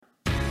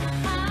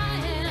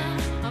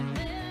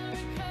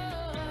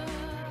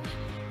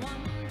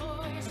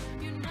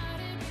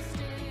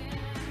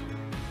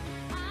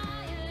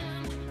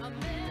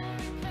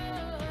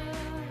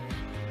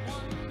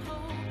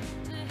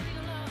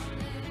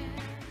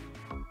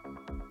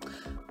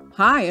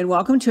Hi, and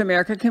welcome to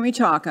America Can We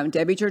Talk? I'm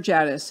Debbie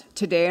Georgatos.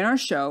 Today in our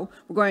show,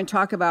 we're going to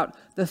talk about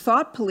the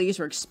thought police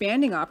are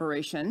expanding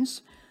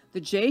operations, the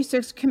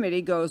J6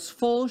 committee goes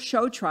full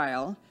show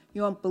trial,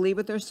 you won't believe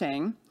what they're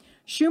saying,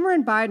 Schumer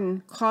and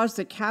Biden caused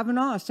the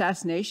Kavanaugh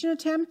assassination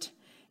attempt,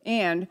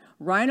 and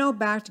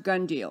RINO-backed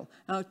gun deal.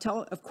 I'll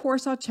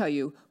tell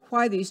you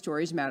why these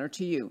stories matter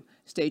to you.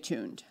 Stay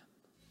tuned.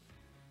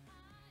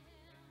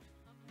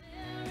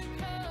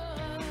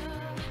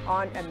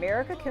 On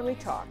America Can We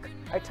Talk?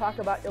 I talk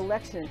about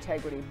election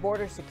integrity,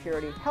 border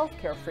security,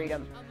 healthcare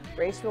freedom,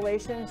 race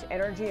relations,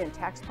 energy and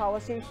tax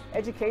policy,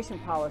 education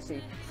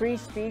policy, free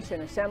speech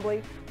and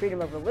assembly,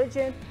 freedom of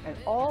religion, and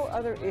all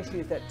other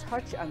issues that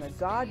touch on the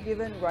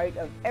God-given right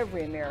of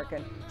every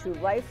American to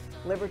life,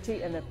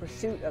 liberty, and the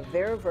pursuit of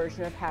their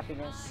version of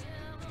happiness.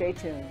 Stay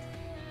tuned.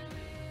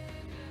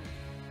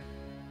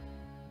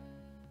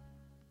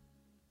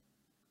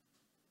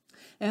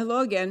 And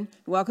hello again.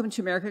 Welcome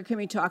to America Can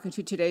We Talk and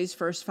to today's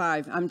First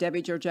Five. I'm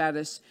Debbie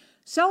Georgatos.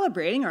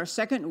 Celebrating our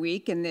second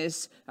week in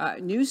this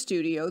new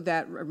studio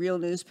that Real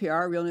News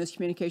PR, Real News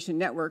Communication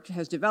Network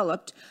has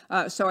developed.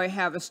 So I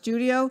have a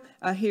studio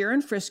here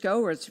in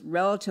Frisco, where it's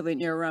relatively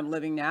near where I'm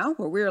living now,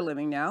 where we're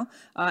living now,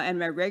 and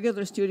my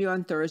regular studio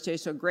on Thursday.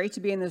 So great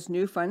to be in this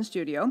new fun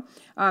studio.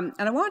 And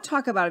I want to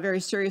talk about a very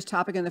serious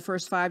topic in the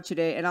First Five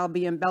today, and I'll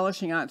be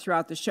embellishing on it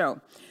throughout the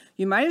show.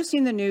 You might have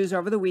seen the news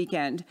over the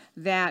weekend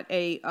that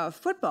a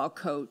football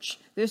coach,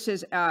 this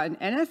is an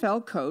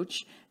NFL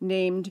coach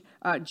named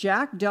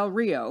Jack Del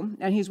Rio,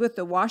 and he's with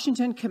the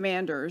Washington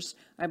Commanders.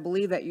 I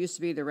believe that used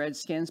to be the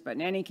Redskins, but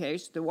in any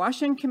case, the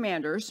Washington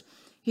Commanders.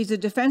 He's a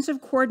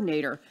defensive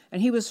coordinator,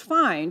 and he was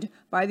fined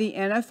by the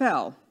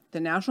NFL,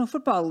 the National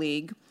Football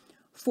League,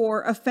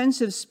 for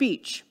offensive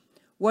speech.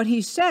 What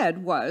he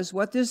said was,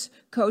 what this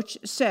coach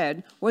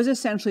said was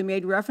essentially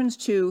made reference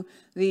to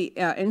the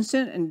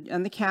incident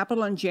in the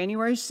Capitol on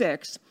January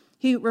 6th.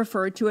 He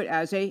referred to it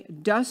as a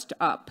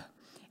dust-up.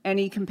 And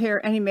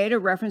he made a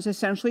reference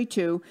essentially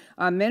to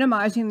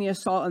minimizing the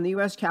assault on the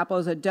U.S. Capitol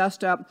as a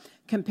dust-up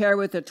compared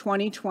with the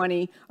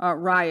 2020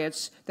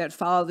 riots that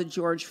followed the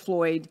George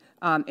Floyd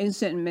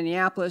incident in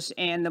Minneapolis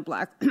and the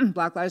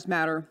Black Lives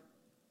Matter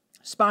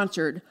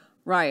sponsored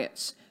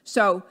riots.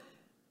 So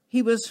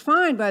he was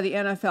fined by the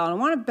NFL. And I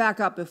want to back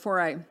up before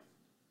I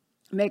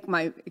make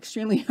my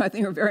extremely, I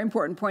think, very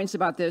important points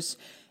about this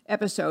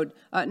episode.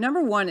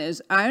 Number one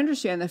is, I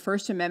understand the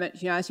First Amendment to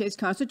the United States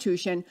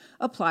Constitution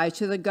applies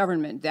to the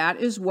government.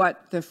 That is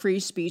what the free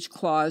speech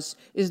clause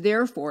is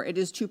there for. It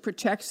is to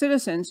protect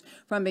citizens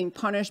from being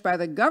punished by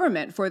the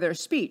government for their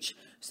speech.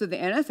 So the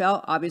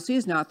NFL obviously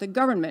is not the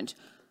government.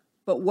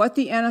 But what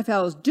the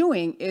NFL is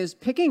doing is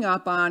picking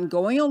up on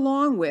going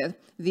along with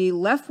the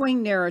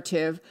left-wing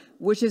narrative,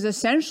 which has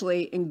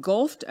essentially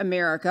engulfed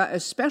America,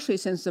 especially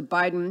since the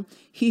Biden,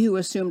 he who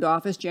assumed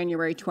office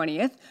January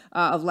 20th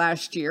of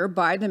last year,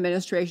 Biden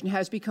administration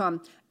has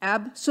become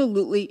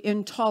absolutely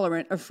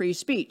intolerant of free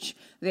speech.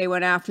 They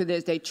went after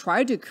this. They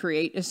tried to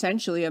create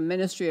essentially a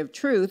ministry of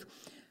truth.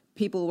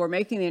 People were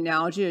making the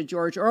analogy to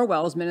George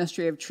Orwell's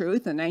Ministry of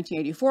Truth, the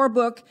 1984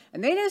 book,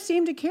 and they didn't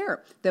seem to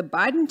care. The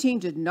Biden team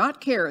did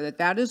not care that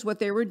that is what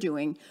they were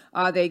doing.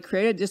 They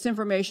created a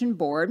disinformation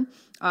board,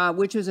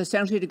 which was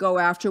essentially to go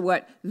after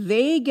what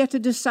they get to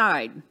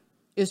decide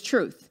is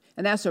truth.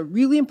 And that's a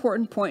really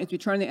important point as we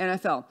turn to the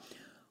NFL.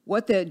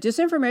 What the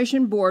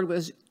disinformation board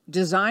was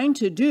designed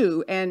to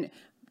do, and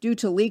due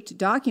to leaked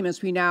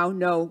documents we now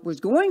know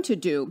was going to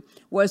do,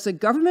 was the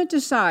government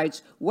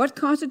decides what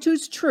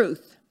constitutes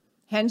truth,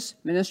 hence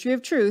Ministry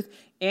of Truth,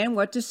 and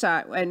what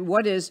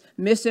is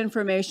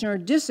misinformation or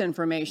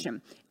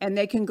disinformation. And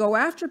they can go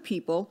after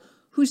people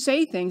who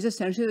say things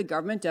essentially the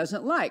government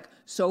doesn't like.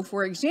 So,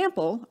 for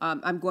example,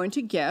 I'm going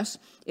to guess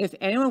if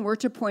anyone were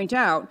to point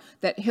out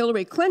that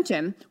Hillary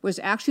Clinton was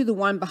actually the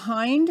one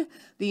behind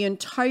the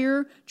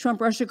entire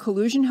Trump-Russia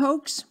collusion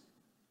hoax,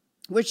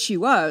 which she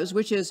was,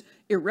 which is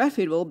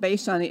irrefutable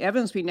based on the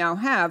evidence we now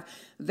have,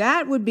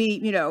 that would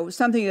be,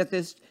 something that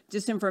this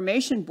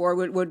disinformation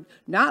board would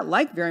not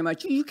like very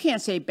much. You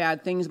can't say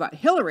bad things about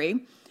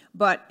Hillary,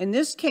 but in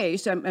this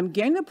case, I'm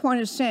getting the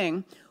point of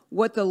saying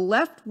what the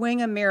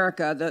left-wing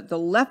America, the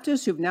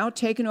leftists who've now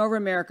taken over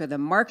America, the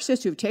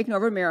Marxists who've taken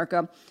over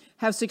America,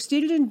 have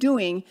succeeded in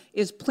doing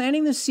is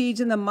planting the seeds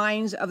in the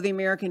minds of the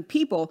American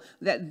people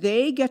that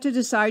they get to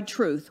decide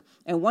truth.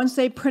 And once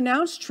they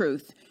pronounce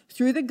truth,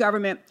 through the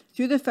government,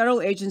 through the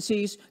federal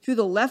agencies, through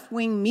the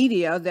left-wing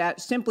media that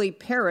simply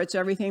parrots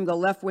everything the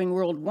left-wing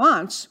world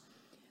wants,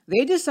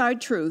 they decide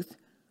truth.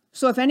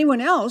 So if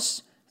anyone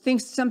else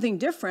thinks something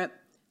different,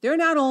 they're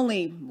not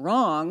only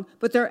wrong,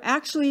 but they're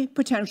actually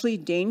potentially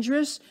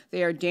dangerous.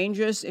 They are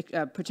dangerous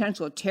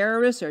potential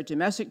terrorists or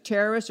domestic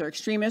terrorists or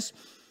extremists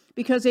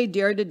because they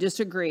dare to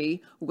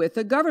disagree with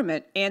the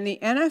government. And the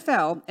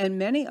NFL and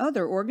many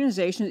other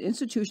organizations,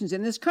 institutions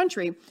in this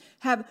country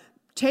have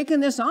taken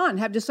this on,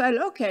 have decided,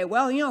 okay,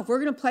 well, if we're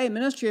going to play a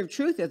Ministry of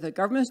Truth, if the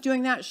government's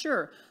doing that,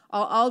 sure,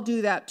 I'll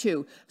do that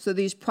too. So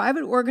these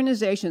private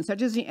organizations,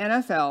 such as the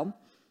NFL,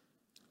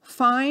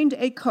 fined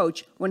a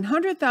coach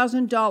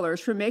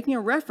 $100,000 for making a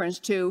reference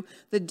to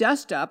the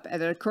dust-up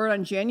that occurred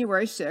on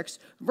January 6th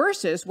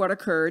versus what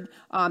occurred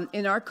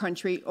in our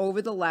country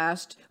over the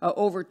last,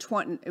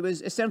 it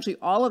was essentially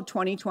all of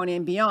 2020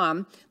 and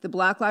beyond, the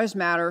Black Lives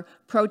Matter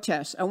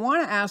protests. I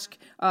want to ask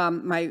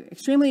my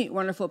extremely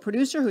wonderful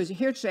producer who's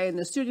here today in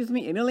the studio with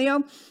me, Emilio,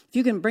 if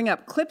you can bring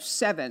up clip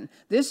 7.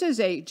 This is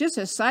just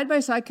a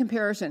side-by-side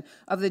comparison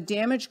of the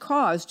damage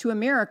caused to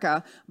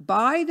America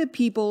by the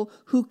people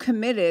who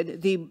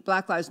committed the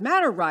Black Lives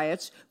Matter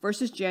riots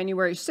versus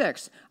January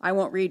 6th. I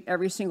won't read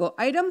every single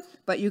item,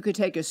 but you could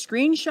take a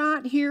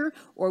screenshot here,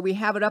 or we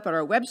have it up at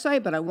our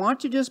website, but I want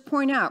to just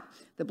point out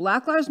the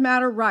Black Lives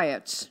Matter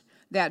riots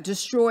that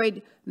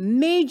destroyed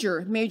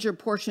major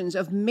portions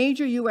of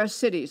major U.S.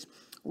 cities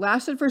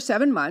lasted for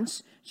 7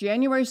 months.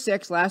 January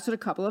 6th lasted a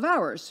couple of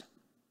hours.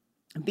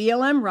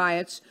 BLM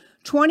riots,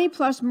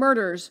 20-plus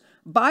murders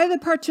by the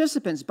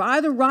participants, by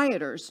the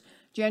rioters.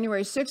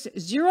 January 6th,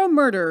 0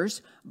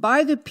 murders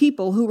by the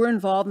people who were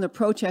involved in the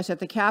protests at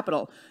the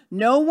Capitol.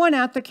 No one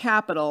at the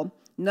Capitol,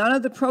 none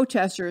of the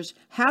protesters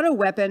had a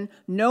weapon.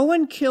 No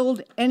one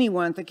killed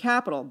anyone at the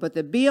Capitol. But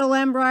the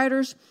BLM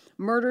rioters,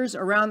 murders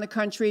around the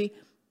country,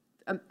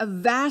 a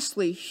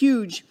vastly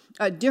huge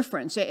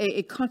difference,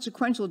 a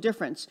consequential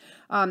difference.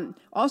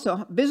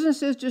 Also,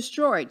 businesses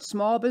destroyed,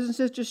 small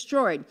businesses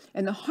destroyed,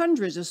 and the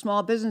hundreds of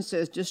small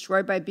businesses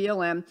destroyed by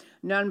BLM,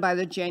 none by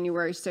the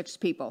January 6th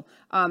people.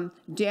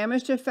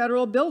 Damage to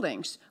federal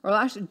buildings, or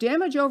actually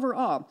damage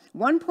overall,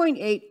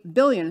 $1.8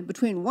 billion,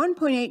 between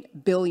 $1.8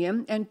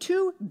 billion and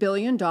 $2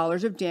 billion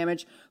of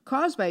damage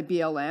caused by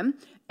BLM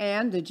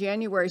and the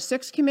January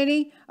 6th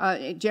committee,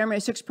 January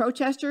 6th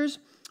protesters,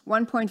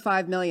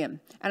 1.5 million.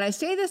 And I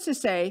say this to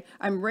say,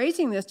 I'm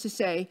raising this to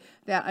say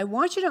that I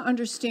want you to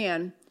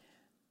understand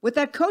what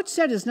that coach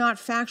said is not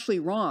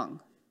factually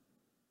wrong.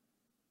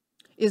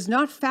 Is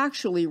not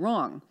factually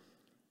wrong.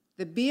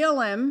 The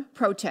BLM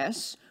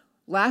protests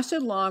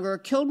lasted longer,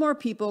 killed more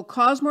people,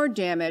 caused more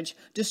damage,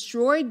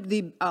 destroyed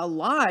the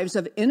lives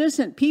of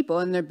innocent people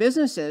and their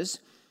businesses.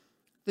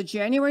 The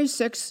January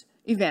 6th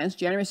events,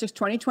 January 6,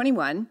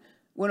 2021,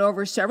 went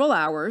over several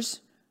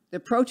hours. The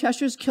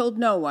protesters killed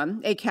no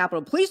one. A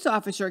Capitol Police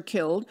officer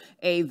killed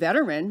a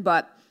veteran,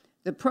 but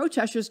the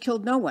protesters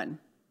killed no one.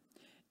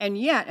 And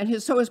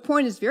yet, so his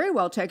point is very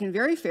well taken,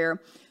 very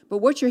fair, but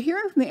what you're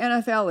hearing from the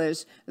NFL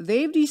is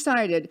they've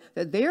decided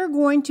that they are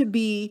going to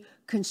be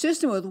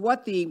consistent with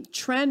what the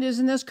trend is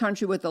in this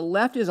country, what the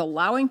left is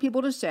allowing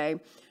people to say.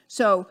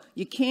 So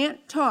you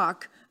can't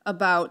talk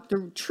about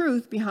the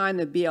truth behind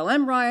the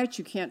BLM riots.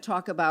 You can't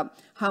talk about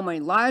how many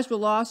lives were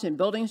lost and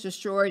buildings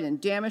destroyed and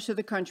damage to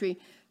the country.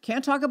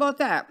 Can't talk about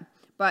that,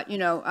 but,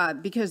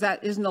 because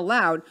that isn't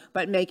allowed,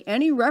 but make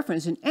any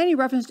reference,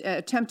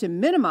 attempt to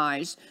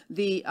minimize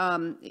the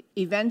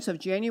events of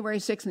January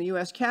 6th in the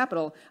U.S.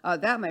 Capitol,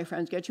 that, my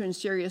friends, gets you in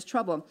serious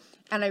trouble.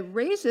 And I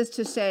raise this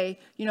to say,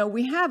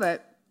 we have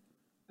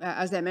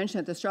as I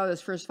mentioned at the start of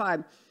this first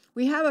 5,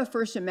 we have a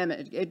First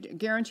Amendment. It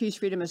guarantees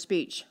freedom of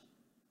speech.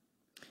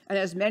 And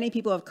as many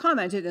people have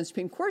commented, and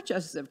Supreme Court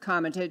justices have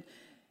commented,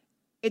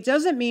 it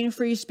doesn't mean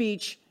free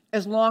speech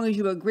as long as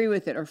you agree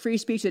with it, or free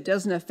speech that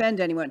doesn't offend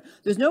anyone.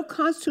 There's no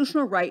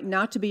constitutional right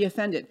not to be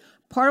offended.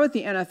 Part of what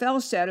the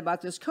NFL said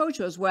about this coach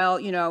was, well,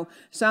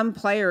 some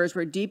players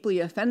were deeply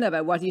offended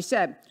by what he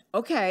said.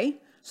 Okay,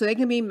 so they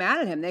can be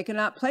mad at him. They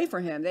cannot play for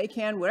him. They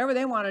can whatever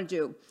they want to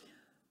do.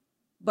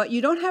 But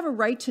you don't have a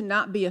right to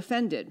not be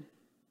offended.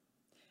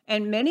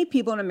 And many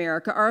people in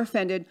America are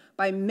offended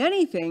by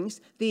many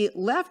things the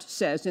left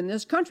says in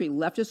this country.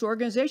 Leftist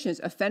organizations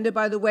offended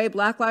by the way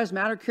Black Lives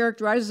Matter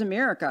characterizes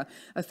America,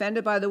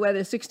 offended by the way the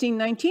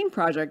 1619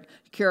 Project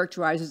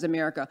characterizes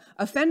America,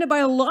 offended by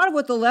a lot of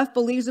what the left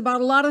believes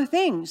about a lot of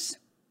things.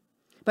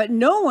 But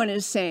no one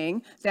is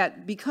saying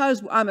that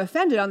because I'm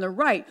offended on the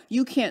right,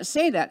 you can't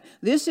say that.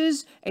 This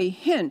is a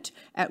hint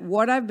at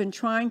what I've been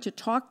trying to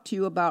talk to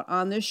you about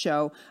on this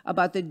show,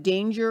 about the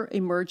danger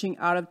emerging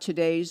out of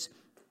today's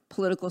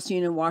political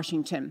scene in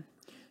Washington.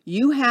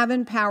 You have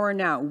in power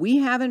now, we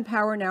have in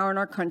power now in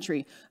our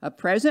country, a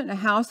president, a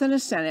House, and a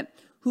Senate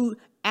who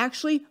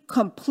actually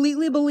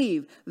completely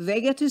believe they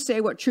get to say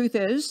what truth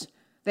is.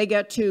 They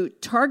get to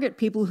target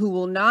people who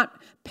will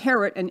not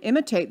parrot and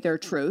imitate their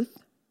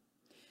truth.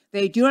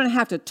 They do not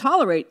have to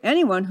tolerate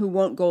anyone who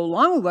won't go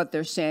along with what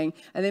they're saying,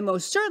 and they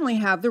most certainly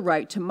have the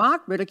right to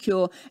mock,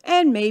 ridicule,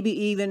 and maybe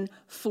even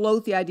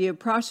float the idea of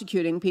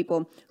prosecuting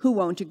people who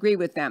won't agree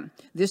with them.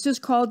 This is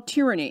called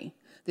tyranny.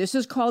 This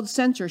is called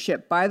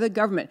censorship by the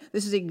government.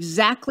 This is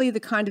exactly the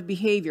kind of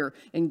behavior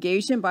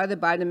engaged in by the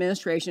Biden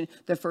administration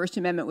the First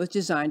Amendment was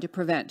designed to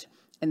prevent.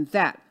 And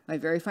that, my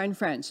very fine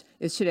friends,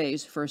 is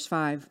today's First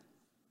 5.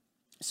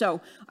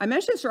 So I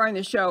mentioned starting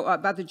the show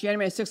about the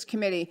January 6th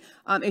committee.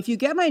 If you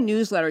get my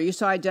newsletter, you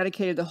saw I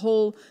dedicated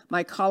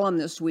my column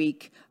this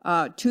week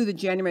to the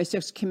January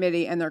 6th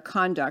committee and their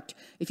conduct.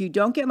 If you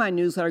don't get my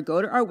newsletter,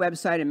 go to our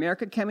website,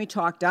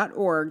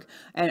 americacanwetalk.org,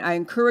 and I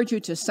encourage you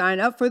to sign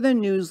up for the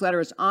newsletter.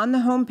 It's on the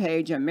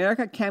homepage,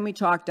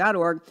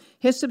 americacanwetalk.org.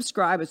 Hit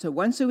subscribe. It's a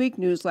once-a-week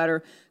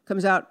newsletter.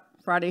 Comes out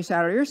Friday,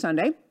 Saturday, or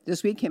Sunday.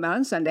 This week came out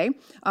on Sunday.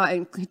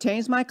 It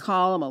contains my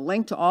column, a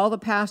link to all the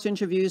past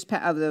interviews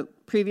of the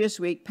previous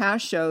week,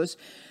 past shows.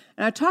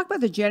 And I talk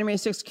about the January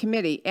 6th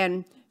committee.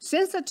 And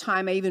since the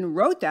time I even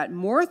wrote that,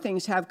 more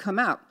things have come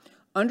out.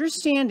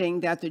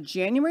 Understanding that the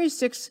January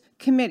 6th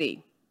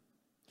committee,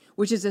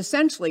 which is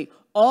essentially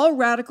all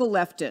radical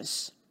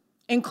leftists,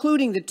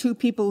 including the two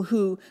people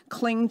who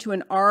cling to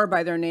an R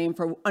by their name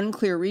for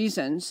unclear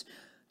reasons,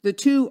 the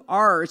two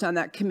R's on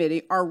that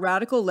committee are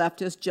radical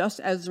leftists, just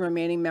as the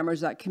remaining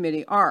members of that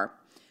committee are.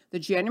 The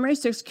January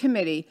 6th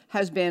committee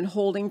has been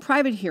holding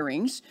private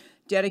hearings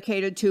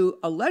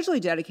allegedly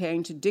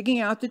dedicating to digging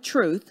out the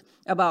truth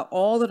about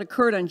all that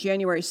occurred on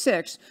January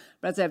 6th.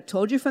 But as I've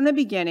told you from the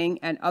beginning,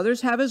 and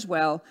others have as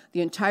well, the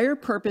entire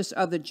purpose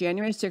of the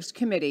January 6th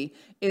committee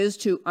is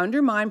to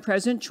undermine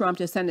President Trump,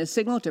 to send a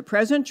signal to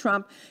President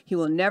Trump he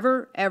will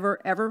never, ever,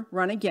 ever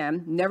run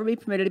again, never be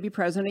permitted to be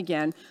president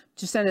again,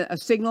 to send a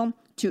signal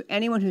to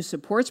anyone who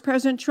supports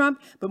President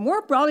Trump, but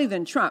more broadly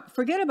than Trump.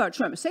 Forget about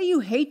Trump. Say you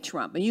hate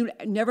Trump and you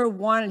never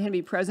wanted him to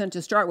be president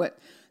to start with.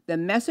 The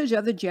message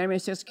of the January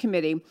 6th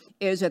committee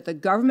is that the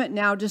government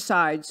now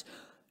decides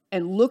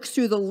and looks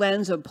through the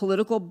lens of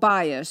political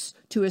bias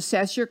to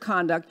assess your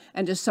conduct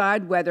and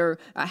decide whether,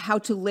 how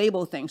to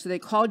label things. So they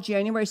call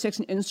January 6th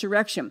an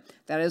insurrection.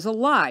 That is a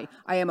lie.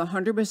 I am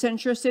 100%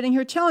 sure sitting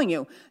here telling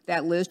you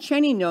that Liz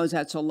Cheney knows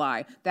that's a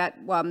lie, that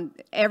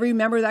every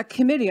member of that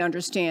committee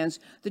understands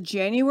the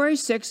January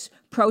 6th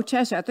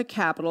protest at the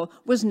Capitol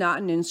was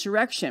not an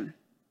insurrection.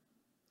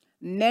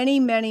 Many,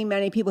 many,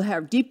 many people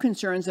have deep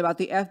concerns about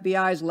the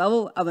FBI's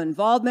level of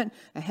involvement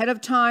ahead of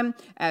time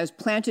as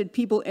planted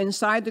people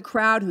inside the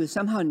crowd who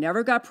somehow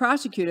never got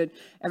prosecuted.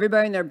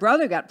 Everybody and their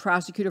brother got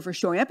prosecuted for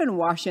showing up in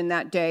Washington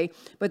that day,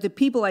 but the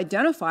people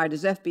identified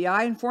as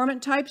FBI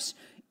informant types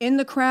in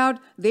the crowd,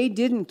 they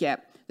didn't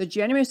get. The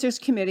January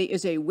 6th committee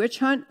is a witch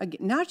hunt,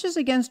 not just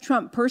against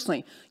Trump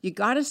personally. You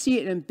got to see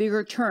it in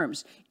bigger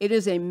terms. It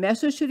is a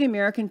message to the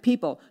American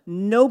people.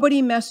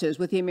 Nobody messes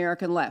with the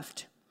American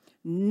left.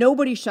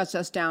 Nobody shuts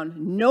us down.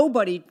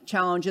 Nobody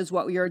challenges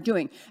what we are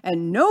doing.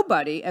 And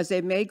nobody, as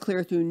they've made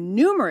clear through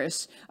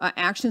numerous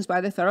actions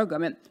by the federal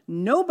government,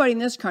 nobody in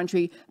this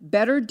country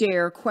better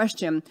dare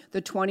question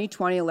the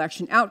 2020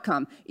 election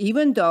outcome,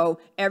 even though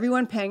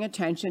everyone paying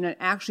attention and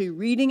actually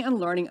reading and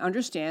learning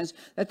understands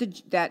that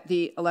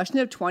the election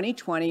of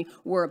 2020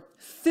 were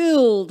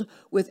filled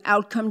with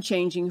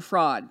outcome-changing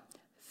fraud.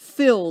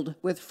 Filled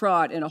with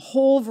fraud in a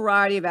whole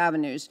variety of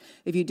avenues.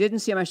 If you didn't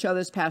see my show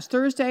this past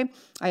Thursday,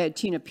 I had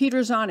Tina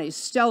Peters on, a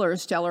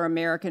stellar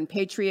American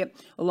patriot,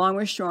 along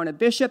with Sharona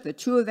Bishop. The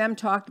two of them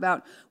talked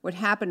about what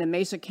happened in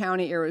Mesa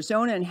County,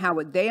 Arizona, and how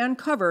what they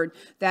uncovered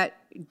that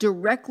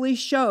directly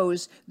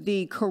shows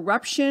the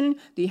corruption,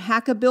 the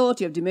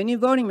hackability of Dominion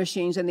voting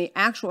machines, and the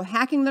actual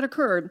hacking that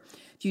occurred.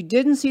 If you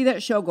didn't see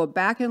that show, go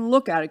back and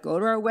look at it. Go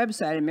to our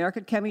website,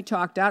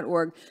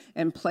 americacanwetalk.org,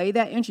 and play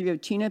that interview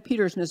of Tina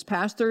Peters this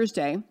past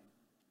Thursday,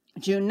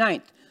 June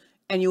 9th.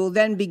 And you will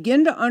then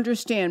begin to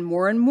understand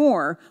more and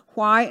more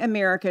why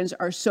Americans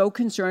are so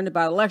concerned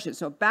about elections.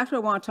 So back to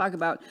what I want to talk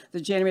about,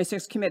 the January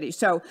 6th committee.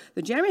 So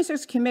the January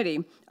 6th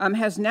committee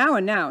has now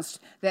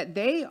announced that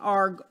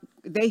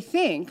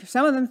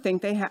some of them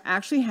think they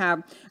actually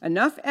have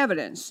enough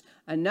evidence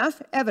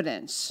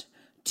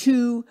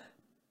to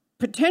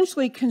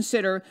potentially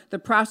consider the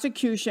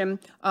prosecution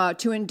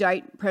to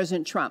indict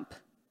President Trump.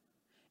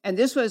 And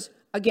this was,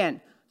 again,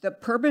 the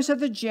purpose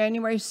of the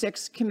January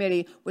 6th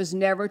committee was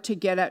never to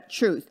get at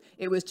truth.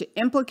 It was to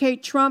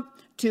implicate Trump,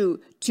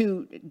 to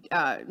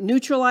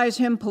neutralize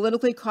him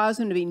politically, cause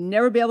him to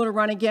never be able to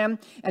run again,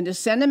 and to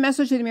send a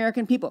message to the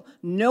American people.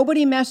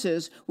 Nobody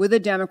messes with the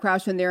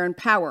Democrats when they're in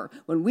power.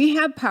 When we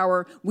have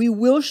power, we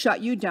will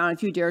shut you down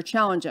if you dare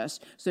challenge us.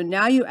 So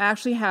now you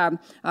actually have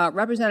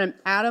Representative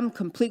Adam,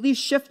 completely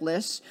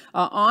shiftless,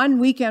 on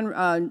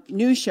weekend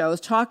news shows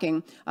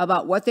talking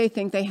about what they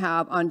think they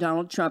have on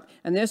Donald Trump.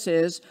 And this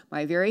is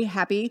my very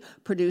happy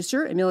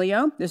producer,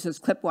 Emilio. This is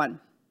clip one.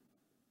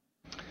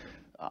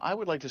 I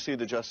would like to see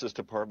the Justice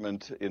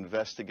Department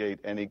investigate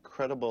any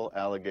credible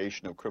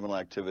allegation of criminal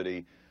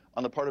activity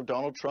on the part of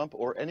Donald Trump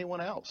or anyone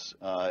else.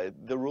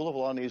 The rule of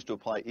law needs to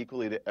apply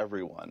equally to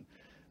everyone.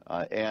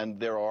 And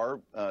there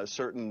are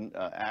certain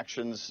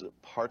actions,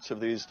 parts of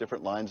these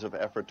different lines of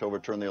effort to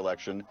overturn the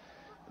election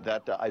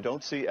that I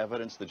don't see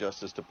evidence the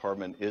Justice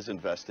Department is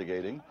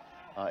investigating.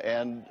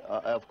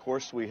 Of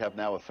course, we have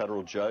now a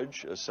federal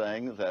judge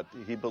saying that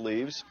he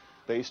believes,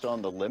 based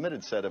on the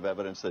limited set of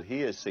evidence that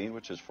he has seen,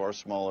 which is far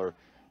smaller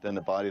than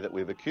the body that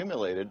we've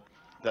accumulated,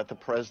 that the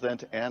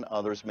president and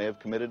others may have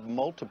committed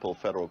multiple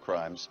federal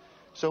crimes.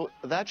 So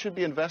that should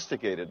be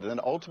investigated. And then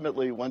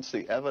ultimately, once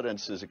the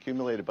evidence is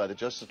accumulated by the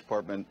Justice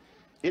Department,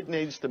 it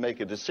needs to make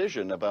a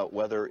decision about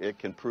whether it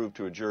can prove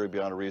to a jury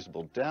beyond a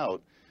reasonable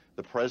doubt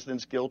the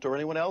president's guilt or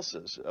anyone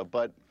else's.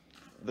 But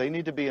they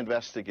need to be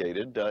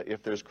investigated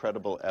if there's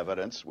credible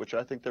evidence, which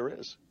I think there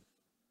is.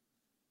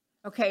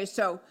 Okay,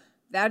 so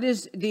That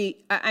is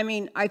I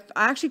mean, I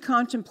actually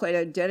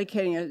contemplated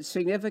dedicating a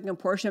significant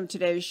portion of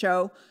today's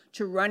show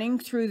to running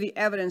through the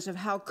evidence of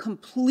how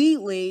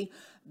completely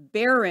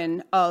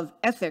barren of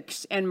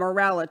ethics and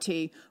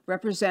morality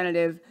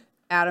Representative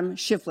Adam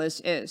Schiff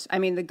is. I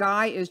mean, the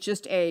guy is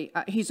just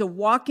he's a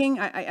walking,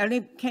 I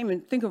can't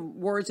even think of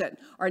words that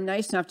are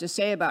nice enough to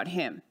say about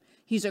him.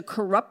 He's a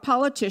corrupt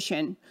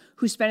politician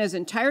who spent his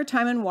entire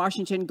time in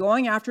Washington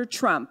going after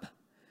Trump,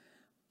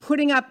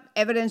 putting up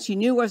evidence he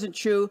knew wasn't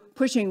true,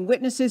 pushing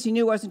witnesses he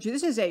knew wasn't true.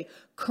 This is a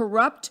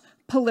corrupt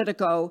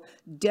Politico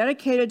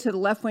dedicated to the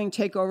left-wing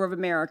takeover of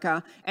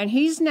America, and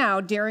he's now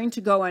daring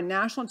to go on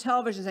national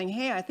television saying,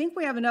 hey, I think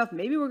we have enough,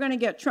 maybe we're going to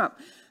get Trump.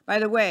 By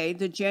the way,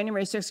 the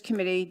January 6th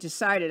committee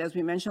decided, as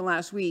we mentioned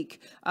last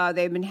week,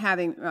 they've been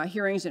having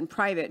hearings in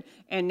private,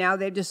 and now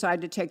they've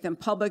decided to take them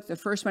public. The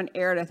first one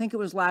aired, I think it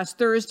was last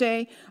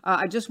Thursday.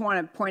 I just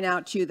want to point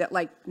out to you that,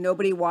 like,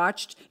 nobody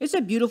watched. It's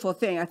a beautiful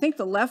thing. I think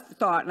the left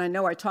thought, and I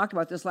know I talked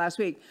about this last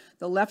week,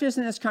 the leftists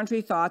in this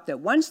country thought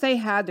that once they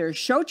had their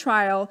show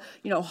trial,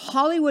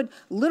 Hollywood,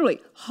 literally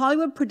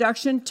Hollywood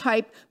production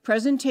type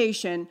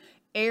presentation,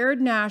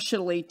 aired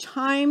nationally,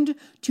 timed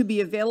to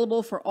be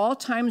available for all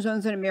time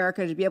zones in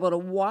America to be able to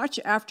watch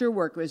after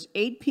work. It was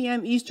 8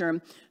 p.m. Eastern,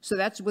 so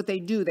that's what they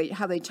do,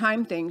 how they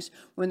time things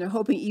when they're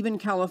hoping even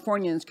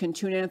Californians can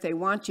tune in if they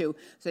want to.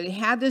 So they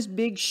had this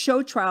big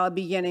show trial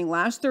beginning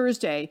last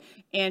Thursday,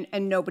 and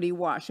nobody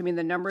watched. I mean,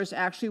 the numbers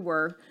actually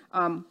were...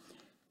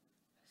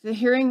 The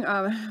hearing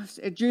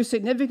it drew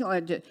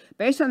significantly,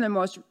 based on the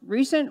most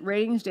recent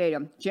ratings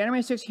data,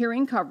 January 6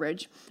 hearing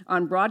coverage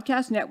on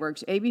broadcast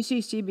networks, ABC,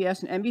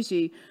 CBS, and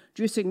NBC,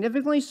 drew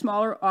significantly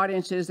smaller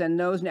audiences than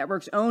those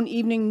networks' own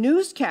evening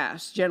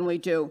newscasts generally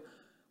do,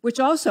 which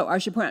also, I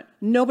should point out,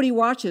 nobody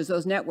watches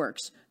those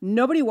networks.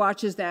 Nobody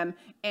watches them,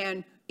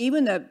 and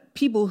even the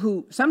people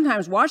who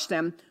sometimes watch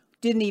them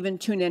didn't even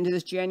tune into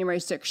this January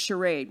 6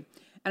 charade.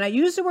 And I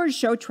use the word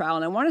show trial,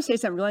 and I want to say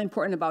something really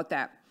important about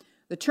that.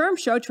 The term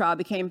show trial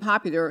became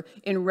popular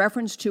in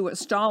reference to what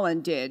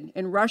Stalin did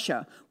in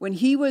Russia when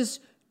he was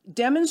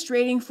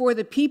demonstrating for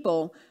the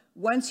people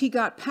once he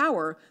got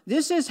power.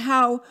 This is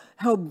how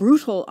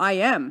brutal I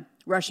am,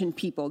 Russian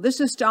people. This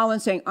is Stalin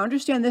saying,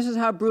 understand, this is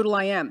how brutal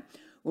I am.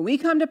 When we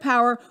come to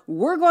power,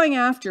 we're going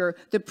after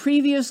the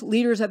previous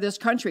leaders of this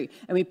country.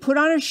 And we put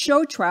on a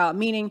show trial,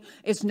 meaning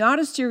it's not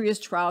a serious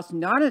trial. It's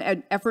not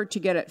an effort to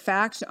get at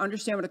facts, to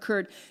understand what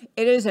occurred.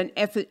 It is an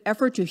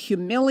effort to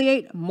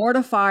humiliate,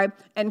 mortify,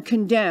 and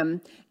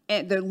condemn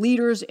the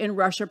leaders in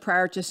Russia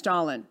prior to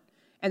Stalin.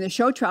 And the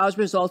show trials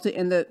resulted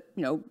in the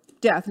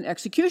death and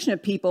execution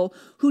of people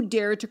who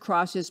dared to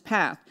cross his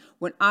path.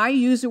 When I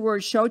use the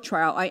word show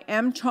trial, I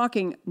am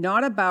talking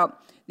not about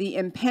the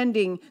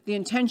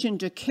intention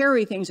to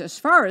carry things as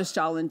far as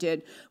Stalin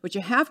did, but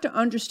you have to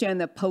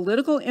understand the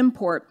political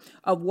import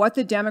of what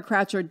the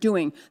Democrats are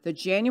doing. The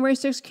January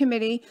 6th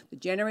committee, the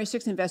January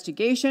 6th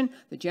investigation,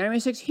 the January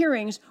 6th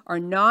hearings are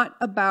not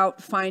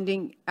about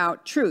finding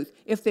out truth.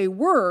 If they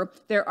were,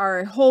 there are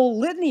a whole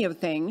litany of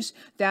things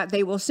that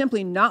they will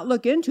simply not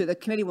look into. The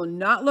committee will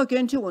not look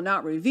into, will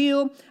not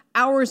reveal.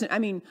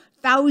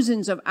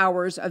 Thousands of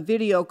hours of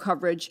video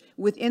coverage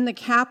within the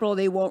Capitol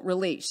they won't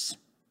release.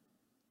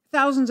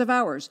 Thousands of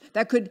hours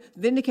that could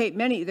vindicate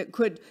many, that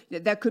could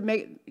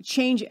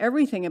change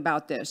everything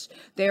about this.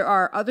 There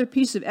are other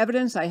pieces of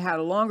evidence. I had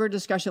a longer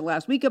discussion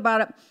last week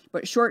about it,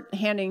 but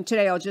shorthanding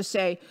today, I'll just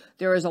say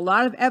there is a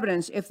lot of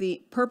evidence. If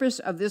the purpose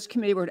of this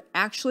committee were to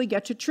actually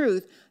get to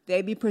truth,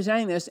 they'd be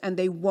presenting this, and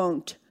they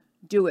won't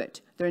do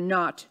it. They're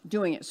not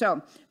doing it.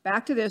 So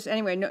back to this.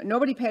 Anyway,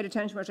 nobody paid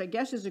attention, which I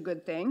guess is a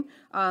good thing.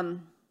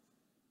 And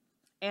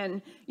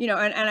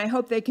I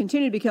hope they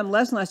continue to become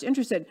less and less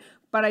interested.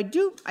 But I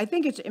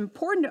think it's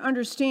important to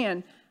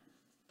understand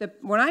that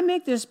when I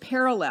make this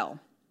parallel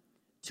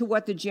to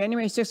what the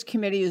January 6th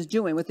committee is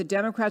doing, what the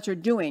Democrats are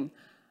doing,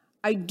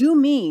 I do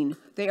mean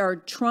they are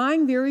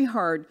trying very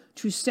hard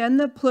to send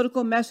the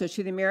political message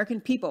to the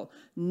American people.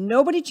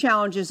 Nobody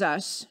challenges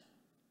us.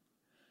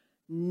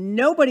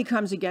 Nobody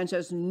comes against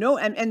us. And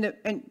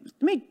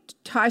let me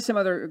connect some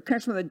of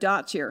the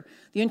dots here.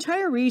 The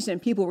entire reason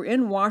people were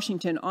in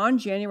Washington on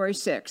January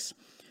 6th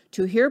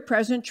to hear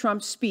President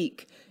Trump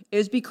speak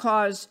is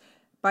because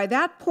by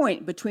that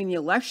point, between the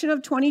election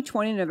of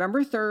 2020,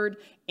 November 3rd,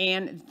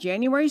 and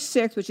January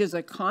 6th, which is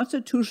a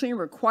constitutionally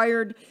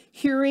required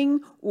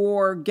hearing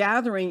or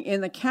gathering in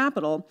the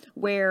Capitol,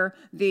 where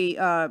the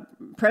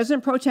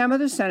President Pro Tem of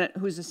the Senate,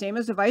 who's the same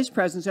as the Vice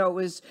President, so it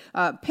was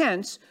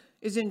Pence,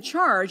 is in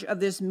charge of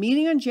this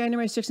meeting on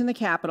January 6th in the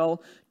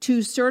Capitol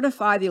to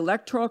certify the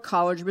Electoral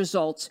College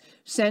results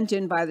sent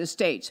in by the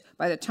states.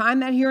 By the time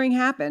that hearing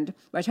happened,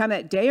 by the time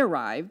that day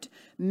arrived,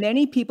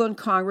 many people in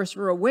Congress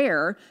were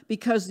aware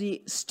because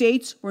the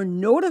states were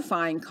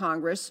notifying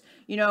Congress,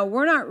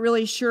 we're not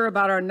really sure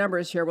about our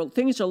numbers here. Well,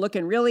 things are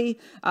looking really,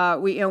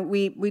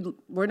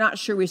 we're not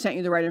sure we sent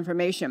you the right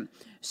information.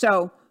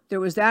 So there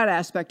was that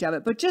aspect of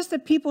it. But just the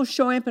people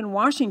showing up in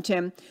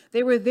Washington,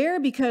 they were there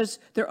because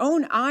their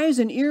own eyes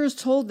and ears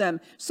told them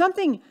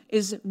something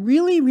is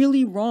really,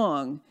 really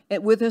wrong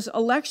with this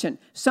election.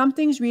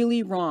 Something's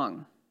really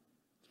wrong.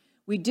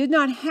 We did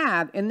not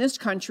have in this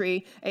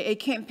country a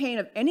campaign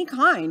of any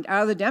kind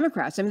out of the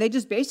Democrats. I mean, they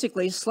just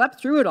basically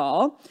slept through it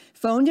all,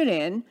 phoned it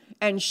in,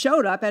 and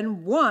showed up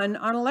and won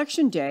on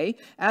Election Day,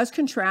 as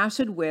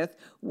contrasted with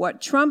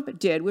what Trump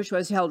did, which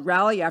was held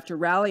rally after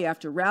rally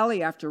after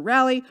rally after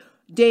rally,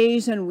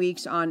 days and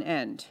weeks on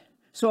end.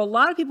 So a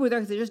lot of people were there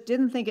because they just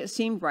didn't think it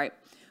seemed right.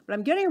 But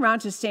I'm getting around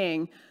to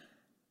saying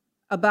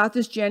about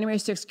this January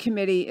 6th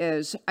committee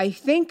is, I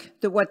think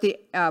that what the,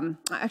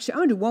 actually, I'm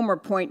going to do one more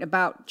point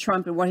about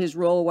Trump and what his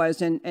role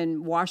was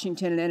in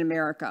Washington and in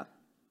America.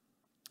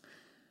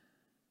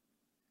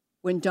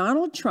 When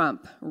Donald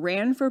Trump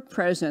ran for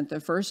president the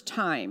first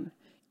time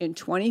in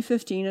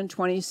 2015 and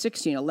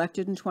 2016,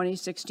 elected in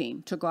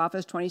 2016, took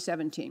office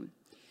 2017,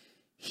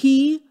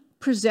 he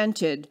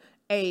presented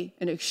an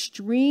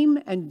extreme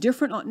and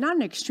different, not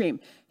an extreme,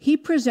 he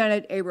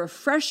presented a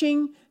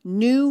refreshing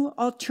new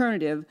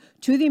alternative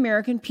to the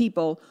American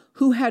people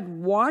who had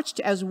watched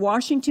as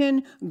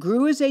Washington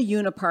grew as a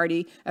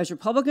uniparty, as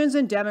Republicans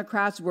and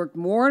Democrats worked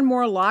more and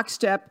more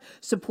lockstep,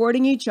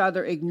 supporting each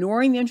other,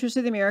 ignoring the interests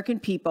of the American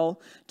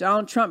people.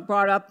 Donald Trump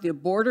brought up the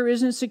border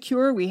isn't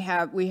secure. We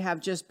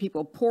have just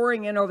people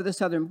pouring in over the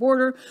southern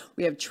border.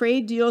 We have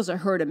trade deals that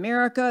hurt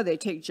America. They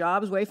take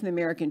jobs away from the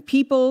American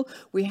people.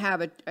 We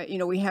have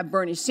we have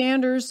Bernie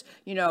Sanders,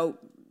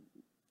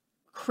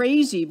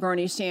 crazy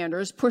Bernie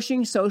Sanders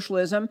pushing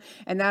socialism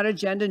and that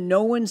agenda.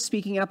 No one's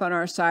speaking up on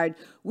our side.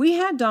 We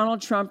had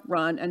Donald Trump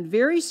run on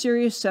very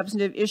serious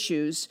substantive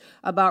issues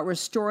about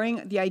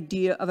restoring the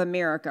idea of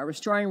America,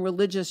 restoring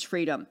religious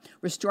freedom,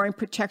 restoring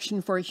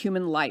protection for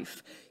human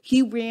life.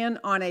 He ran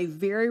on a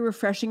very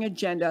refreshing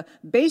agenda,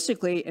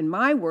 basically, in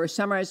my words,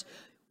 summarized,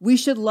 we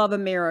should love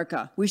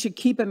America. We should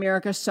keep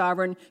America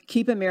sovereign,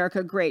 keep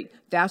America great.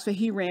 That's what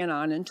he ran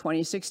on in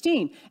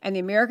 2016. And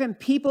the American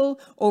people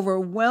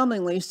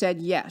overwhelmingly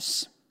said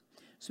yes.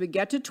 So we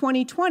get to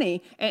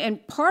 2020,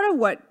 and part of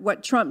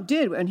what Trump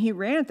did when he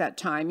ran at that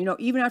time,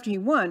 even after he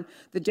won,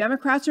 the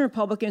Democrats and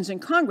Republicans in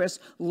Congress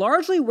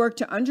largely worked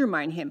to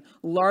undermine him,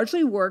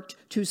 largely worked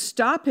to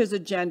stop his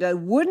agenda,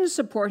 wouldn't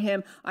support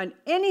him on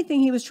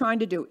anything he was trying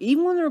to do,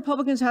 even when the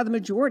Republicans had the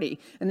majority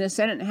in the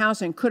Senate and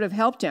House and could have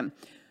helped him.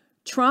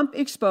 Trump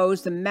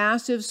exposed the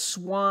massive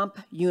swamp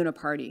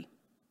uniparty.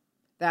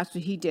 That's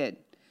what he did.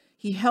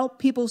 He helped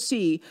people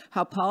see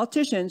how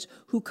politicians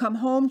who come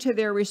home to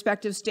their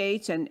respective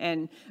states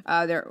and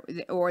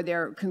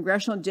their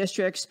congressional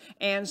districts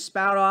and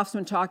spout off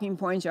some talking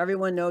points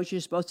everyone knows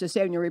you're supposed to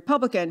say when you're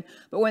Republican,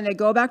 but when they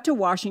go back to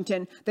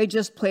Washington, they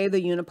just play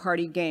the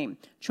uniparty game.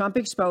 Trump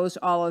exposed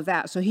all of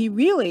that. So he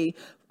really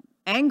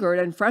angered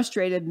and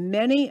frustrated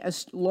many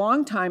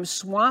longtime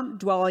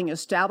swamp-dwelling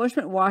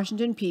establishment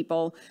Washington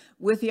people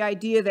with the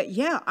idea that,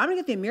 yeah, I'm going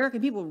to get the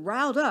American people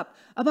riled up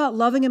about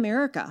loving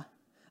America,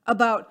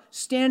 about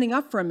standing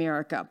up for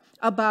America,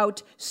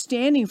 about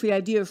standing for the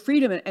idea of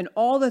freedom and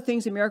all the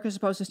things America is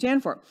supposed to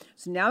stand for.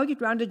 So now we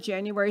get around to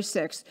January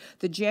 6th.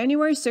 The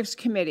January 6th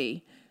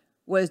committee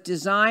was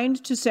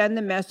designed to send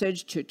the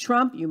message to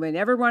Trump, you may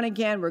never run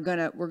again, we're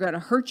gonna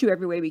hurt you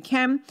every way we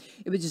can.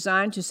 It was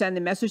designed to send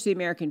the message to the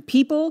American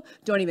people,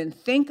 don't even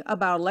think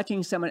about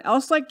electing someone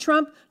else like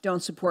Trump,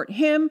 don't support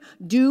him,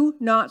 do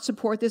not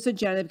support this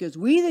agenda because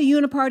we, the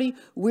uniparty,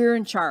 we're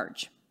in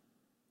charge.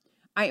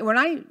 When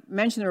I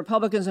mentioned the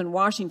Republicans in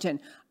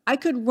Washington, I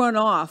could run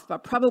off,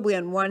 but probably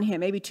on one hand,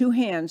 maybe two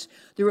hands,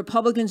 the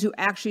Republicans who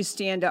actually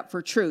stand up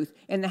for truth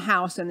in the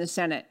House and the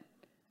Senate.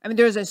 I mean,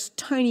 there's a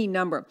tiny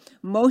number.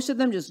 Most of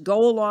them just go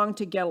along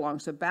to get along.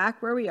 So back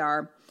where we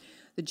are,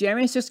 the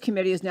January 6th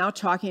committee is now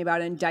talking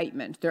about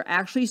indictment. They're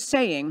actually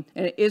saying,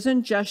 and it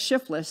isn't just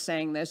Shiftless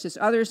saying this, it's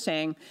others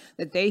saying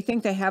that they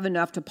think they have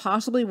enough to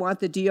possibly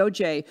want the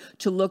DOJ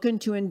to look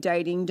into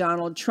indicting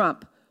Donald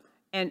Trump.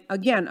 And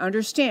again,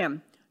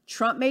 understand,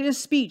 Trump made a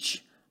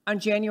speech on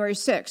January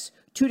 6th.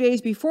 2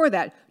 days before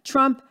that,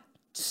 Trump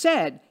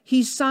said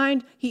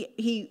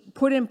he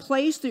put in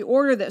place the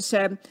order that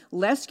said,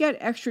 let's get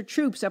extra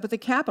troops up at the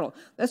Capitol.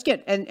 Let's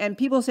get, and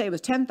people say it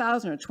was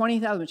 10,000 or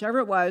 20,000, whichever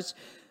it was.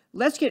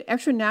 Let's get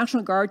extra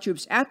National Guard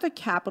troops at the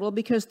Capitol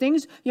because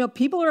things,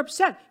 people are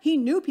upset. He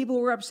knew people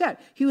were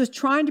upset. He was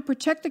trying to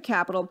protect the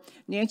Capitol.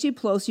 Nancy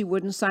Pelosi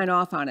wouldn't sign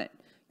off on it.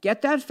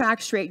 Get that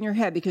fact straight in your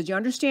head because you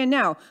understand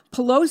now,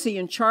 Pelosi,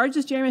 in charge of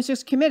this January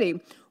 6th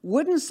committee,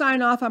 wouldn't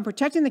sign off on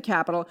protecting the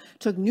Capitol,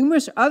 took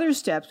numerous other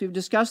steps we've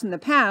discussed in the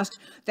past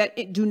that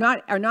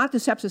are not the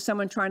steps of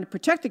someone trying to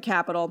protect the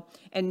Capitol,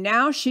 and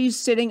now she's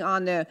sitting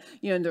on the,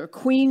 the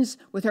queens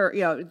with her,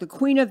 the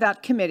queen of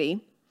that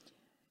committee,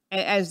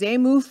 as they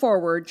move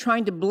forward,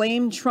 trying to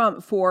blame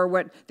Trump for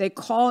what they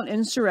call an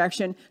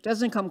insurrection,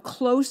 doesn't come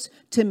close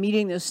to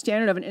meeting the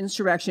standard of an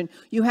insurrection.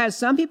 You had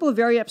some people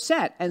very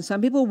upset, and some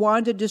people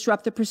wanted to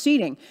disrupt the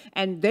proceeding,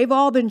 and they've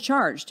all been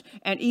charged.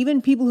 And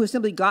even people who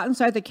simply got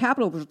inside the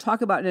Capitol, which we'll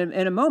talk about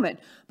in a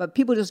moment, but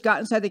people just got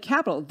inside the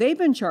Capitol, they've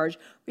been charged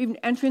for even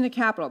entering the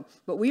Capitol.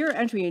 But we are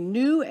entering a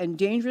new and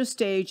dangerous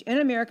stage in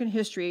American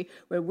history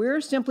where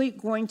we're simply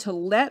going to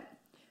let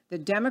the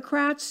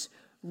Democrats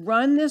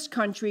run this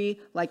country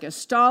like a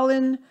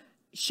Stalin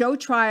show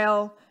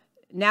trial.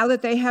 Now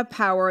that they have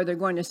power, they're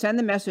going to send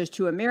the message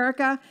to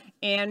America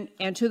and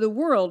to the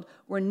world.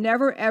 We're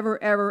never, ever,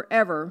 ever,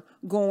 ever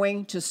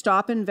going to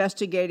stop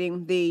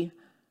investigating the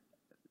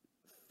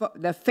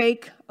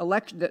fake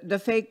election, the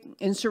fake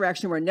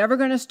insurrection. We're never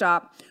going to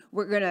stop.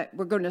 We're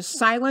going to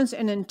silence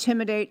and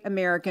intimidate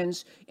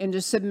Americans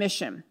into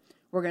submission.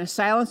 We're going to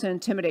silence and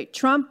intimidate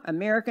Trump,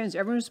 Americans,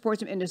 everyone who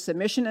supports him into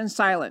submission and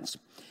silence.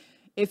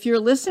 If you're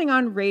listening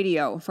on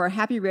radio, for our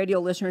happy radio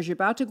listeners, you're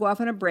about to go off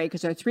on a break.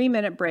 It's a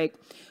 3-minute break.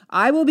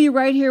 I will be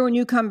right here when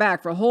you come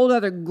back for a whole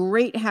other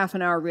great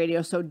half-an-hour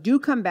radio, so do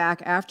come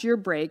back after your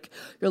break.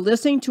 You're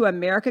listening to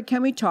America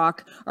Can We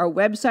Talk. Our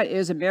website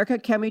is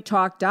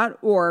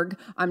americacanwetalk.org.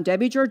 I'm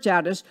Debbie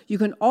Georgiadis. You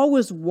can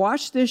always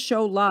watch this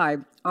show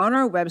live on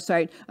our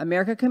website,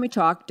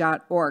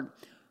 americacanwetalk.org.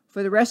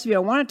 For the rest of you, I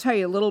want to tell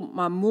you a little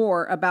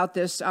more about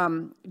this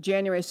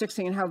January 6th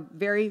thing and how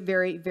very,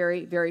 very,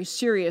 very, very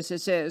serious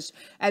this is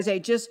as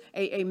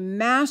a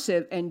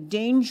massive and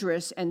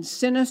dangerous and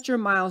sinister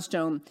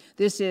milestone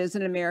this is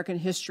in American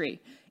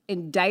history.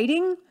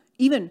 Indicting,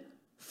 even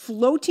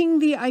floating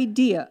the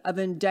idea of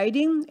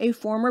indicting a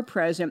former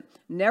president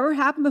never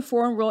happened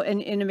before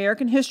in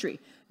American history.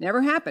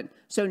 Never happened.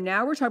 So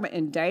now we're talking about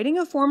indicting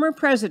a former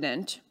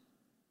president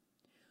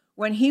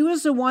when he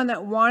was the one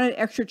that wanted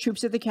extra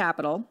troops at the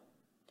Capitol,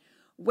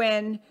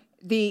 when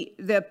the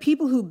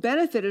people who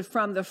benefited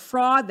from the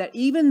fraud that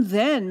even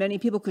then many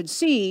people could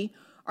see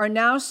are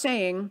now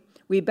saying,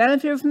 we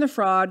benefited from the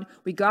fraud,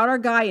 we got our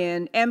guy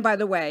in, and by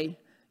the way,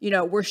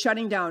 we're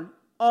shutting down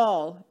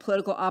all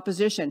political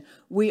opposition.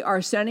 We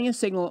are sending a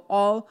signal,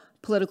 all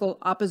political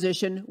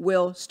opposition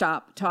will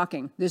stop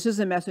talking. This is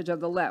the message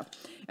of the left.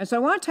 And so I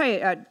want to tell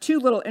you two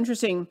little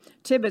interesting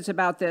tidbits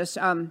about this.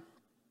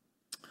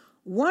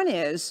 One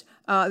is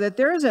that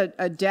there is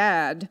a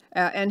dad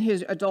and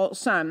his adult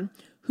son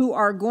who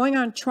are going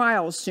on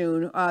trial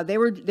soon.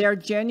 They're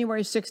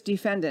January 6th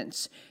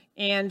defendants.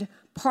 And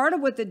part of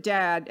what the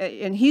dad,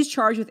 and he's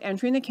charged with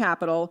entering the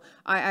Capitol.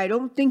 I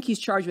don't think he's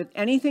charged with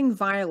anything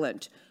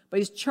violent, but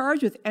he's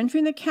charged with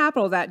entering the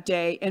Capitol that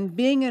day and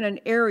being in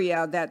an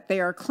area that they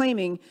are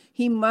claiming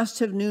he must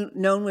have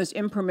known was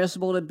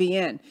impermissible to be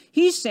in.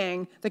 He's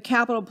saying the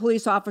Capitol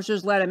police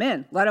officers let him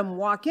in, let him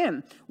walk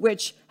in,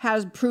 which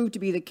has proved to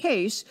be the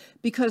case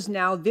because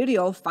now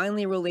video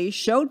finally released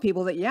showed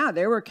people that, yeah,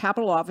 there were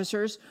Capitol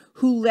officers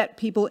who let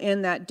people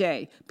in that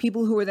day,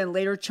 people who were then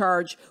later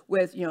charged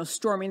with,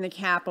 storming the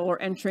Capitol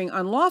or entering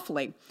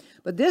unlawfully.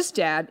 But this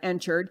dad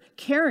entered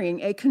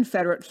carrying a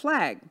Confederate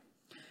flag.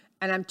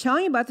 And I'm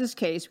telling you about this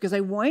case because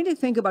I want you to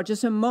think about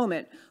just a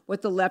moment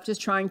what the left is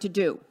trying to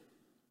do.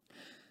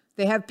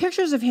 They have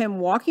pictures of him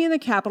walking in the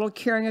Capitol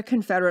carrying a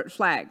Confederate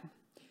flag.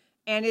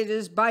 And it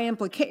is by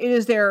implication, it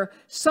is their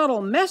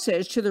subtle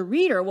message to the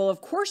reader, well,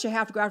 of course you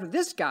have to go after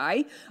this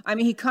guy. I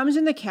mean, he comes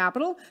in the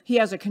Capitol, he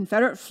has a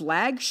Confederate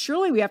flag,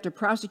 surely we have to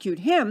prosecute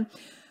him.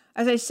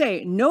 As I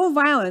say, no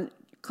violent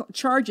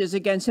charges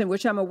against him,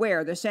 which I'm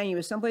aware. They're saying he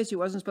was someplace he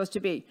wasn't supposed to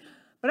be.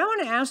 But I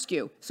want to ask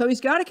you, so he's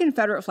got a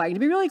Confederate flag. To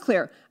be really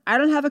clear, I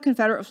don't have a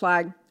Confederate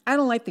flag. I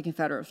don't like the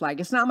Confederate flag.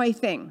 It's not my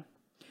thing.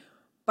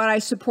 But I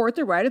support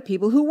the right of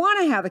people who want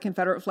to have a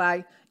Confederate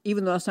flag,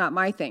 even though it's not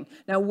my thing.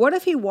 Now, what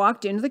if he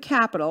walked into the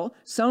Capitol,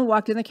 someone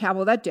walked in the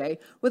Capitol that day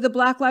with a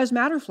Black Lives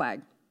Matter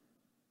flag,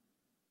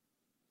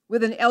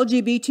 with an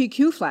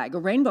LGBTQ flag, a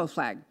rainbow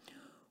flag?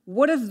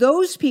 What if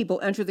those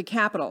people entered the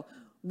Capitol?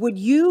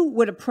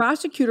 Should a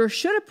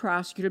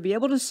prosecutor be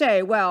able to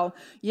say, well,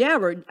 yeah,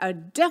 we're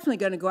definitely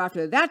going to go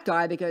after that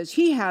guy because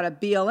he had a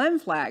BLM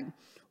flag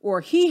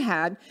or he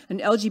had an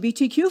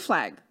LGBTQ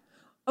flag?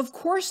 Of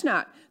course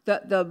not.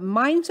 The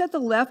mindset the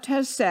left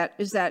has set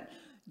is that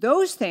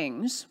those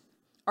things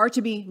are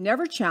to be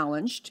never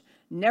challenged,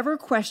 never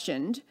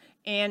questioned,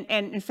 and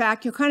in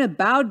fact, you're kind of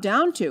bowed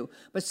down to.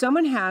 But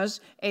someone has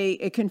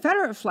a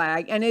Confederate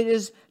flag, and it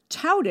is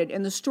touted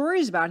in the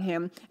stories about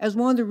him as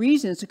one of the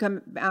reasons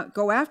to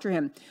go after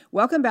him.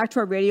 Welcome back to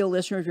our radio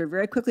listeners. We're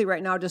very quickly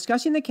right now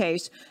discussing the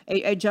case.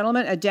 A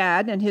gentleman, a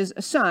dad, and his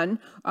son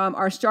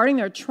are starting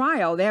their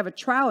trial. They have a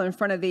trial in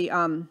front of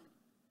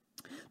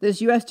this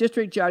U.S.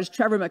 District Judge,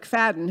 Trevor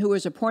McFadden, who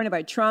was appointed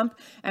by Trump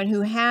and who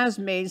has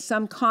made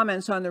some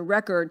comments on the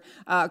record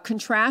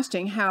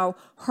contrasting how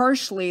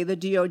harshly the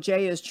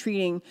DOJ is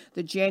treating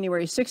the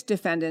January 6th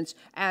defendants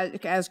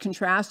as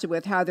contrasted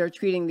with how they're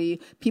treating the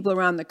people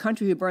around the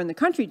country who burned the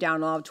country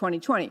down all of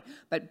 2020.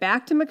 But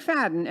back to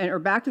McFadden, or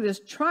back to this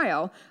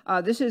trial,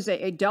 this is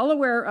a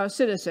Delaware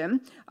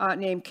citizen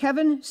named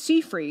Kevin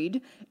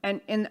Seafried,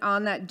 And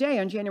on that day,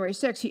 on January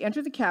 6th, he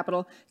entered the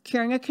Capitol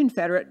carrying a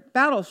Confederate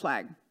battle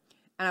flag.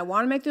 And I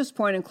want to make this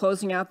point in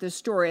closing out this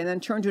story and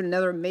then turn to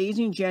another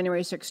amazing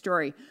January 6th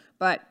story.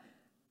 But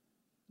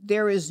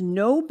there is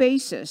no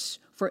basis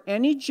for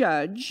any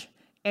judge,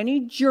 any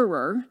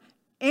juror,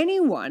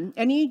 anyone,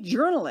 any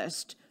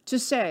journalist to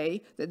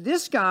say that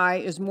this guy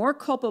is more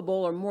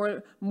culpable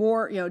or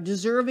more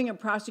deserving of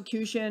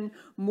prosecution,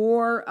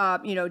 more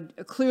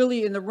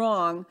clearly in the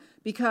wrong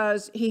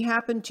because he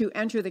happened to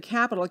enter the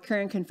Capitol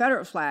carrying a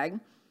Confederate flag,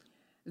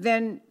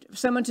 than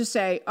someone to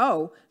say,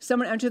 oh,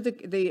 someone entered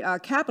the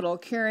Capitol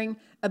carrying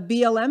a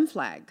BLM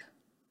flag,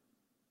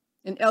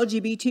 an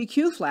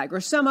LGBTQ flag,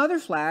 or some other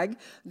flag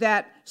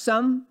that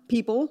some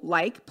people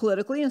like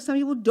politically and some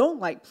people don't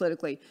like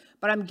politically.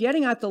 But I'm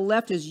getting at the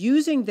left is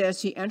using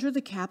this. He entered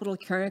the Capitol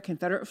carrying a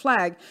Confederate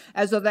flag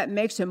as though that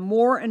makes him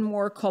more and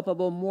more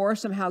culpable, more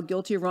somehow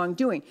guilty of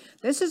wrongdoing.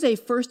 This is a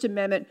First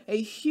Amendment, a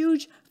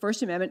huge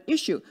First Amendment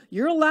issue.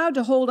 You're allowed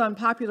to hold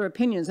unpopular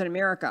opinions in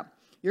America.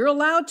 You're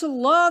allowed to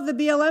love the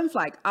BLM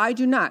flag. I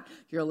do not.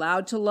 You're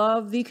allowed to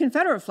love the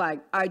Confederate flag.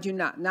 I do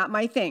not. Not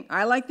my thing.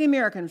 I like the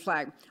American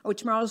flag. Oh,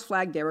 tomorrow's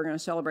Flag Day. We're going to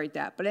celebrate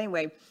that. But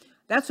anyway,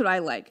 that's what I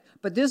like.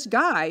 But this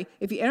guy,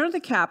 if he entered the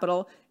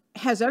Capitol,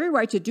 has every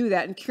right to do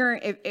that, and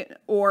carry,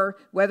 or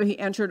whether he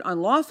entered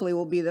unlawfully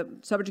will be the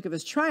subject of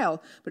his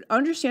trial. But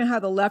understand how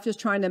the left is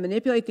trying to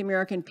manipulate the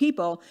American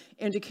people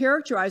into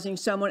characterizing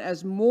someone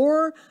as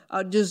more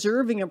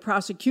deserving of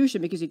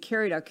prosecution because he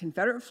carried a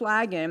Confederate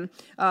flag in.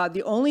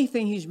 The only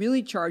thing he's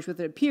really charged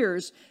with, it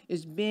appears,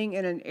 is being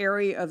in an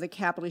area of the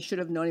Capitol he should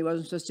have known he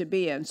wasn't supposed to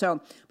be in.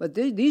 So, but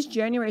these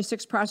January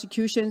 6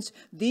 prosecutions,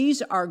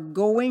 these are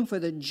going for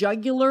the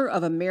jugular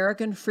of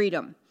American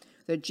freedom.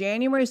 The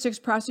January 6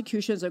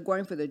 prosecutions are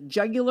going for the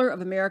jugular of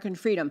American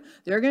freedom.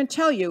 They're going to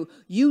tell you,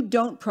 you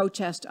don't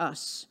protest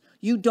us.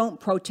 You don't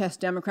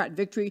protest Democrat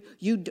victory.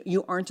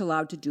 You aren't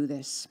allowed to do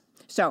this.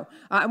 So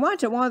I wanted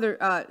to one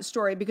other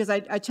story because I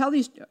tell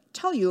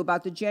you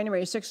about the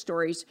January 6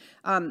 stories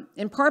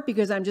in part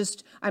because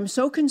I'm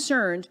so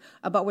concerned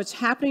about what's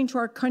happening to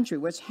our country,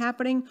 what's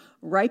happening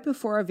right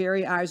before our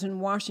very eyes in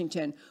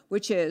Washington,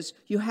 which is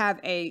you have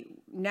a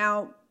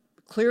now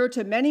clear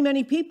to many,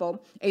 many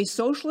people, a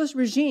socialist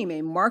regime,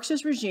 a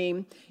Marxist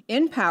regime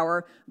in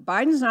power.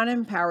 Biden's not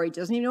in power. He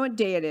doesn't even know what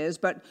day it is,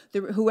 but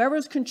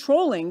whoever's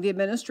controlling the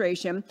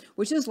administration,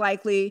 which is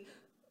likely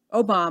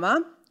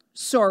Obama,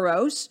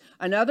 Soros,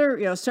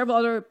 several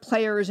other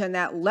players in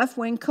that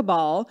left-wing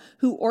cabal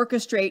who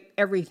orchestrate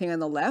everything on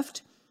the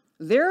left.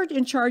 They're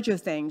in charge of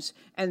things,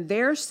 and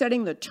they're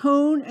setting the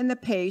tone and the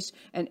pace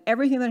and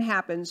everything that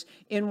happens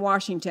in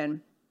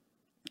Washington.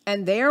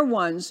 And they're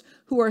ones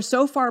who are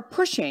so far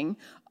pushing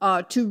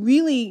to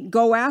really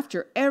go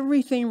after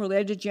everything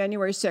related to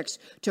January 6th,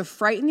 to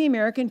frighten the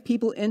American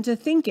people into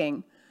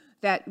thinking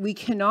that we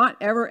cannot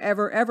ever,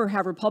 ever, ever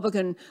have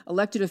Republican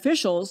elected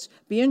officials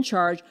be in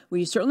charge.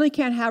 We certainly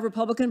can't have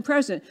Republican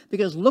president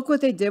because look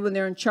what they did when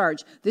they're in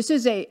charge. This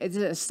is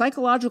a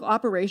psychological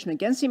operation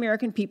against the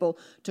American people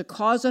to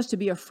cause us to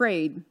be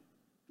afraid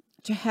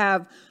to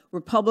have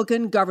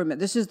Republican government.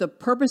 This is the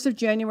purpose of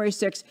January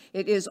 6th.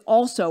 It is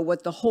also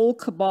what the whole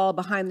cabal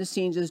behind the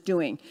scenes is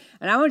doing.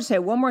 And I want to say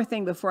one more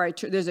thing before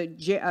there's a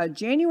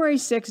January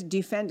 6th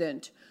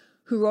defendant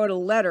who wrote a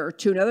letter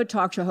to another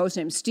talk show host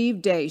named Steve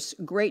Deace,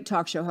 great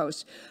talk show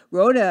host,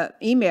 wrote an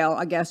email,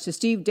 I guess, to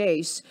Steve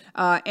Deace,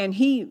 and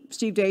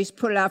Steve Deace,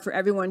 put it out for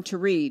everyone to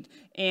read.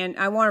 And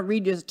I want to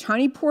read just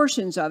tiny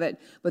portions of it,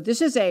 but this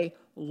is a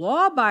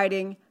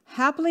law-abiding,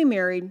 happily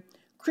married,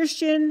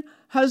 Christian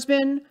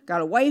husband, got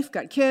a wife,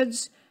 got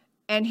kids,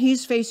 and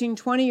he's facing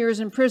 20 years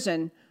in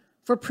prison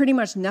for pretty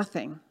much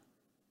nothing.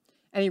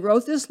 And he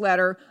wrote this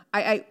letter.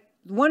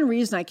 One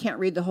reason I can't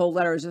read the whole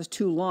letter is it's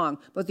too long,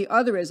 but the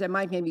other is it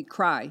might make me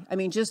cry. I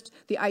mean, just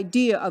the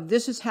idea of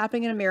this is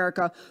happening in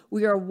America.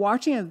 We are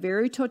watching a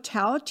very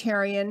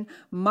totalitarian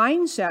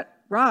mindset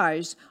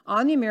rise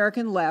on the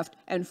American left,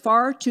 and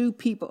far too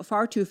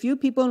few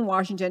people in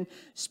Washington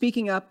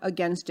speaking up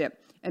against it.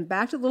 And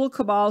back to the little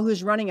cabal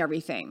who's running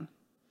everything.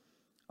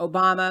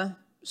 Obama,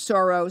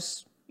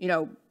 Soros,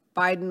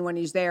 Biden when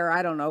he's there.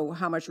 I don't know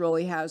how much role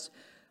he has.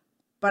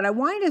 But I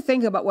want you to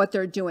think about what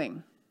they're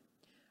doing.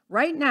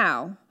 Right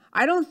now,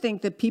 I don't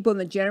think that people in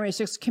the January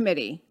 6th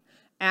committee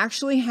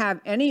actually have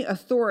any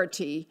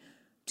authority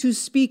to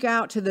speak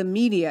out to the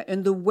media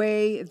in the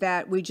way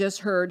that we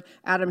just heard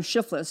Adam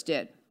Schiff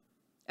did.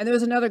 And there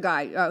was another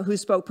guy who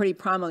spoke pretty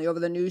prominently over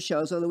the news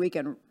shows over the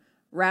weekend,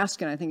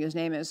 Raskin, I think his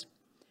name is.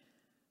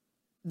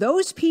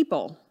 Those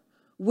people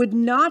would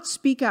not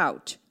speak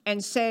out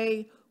and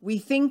say, we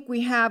think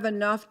we have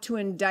enough to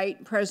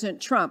indict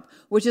President Trump,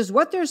 which is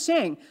what they're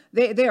saying.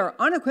 They are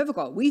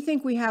unequivocal. We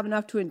think we have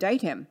enough to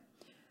indict him.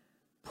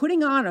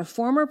 Putting on a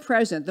former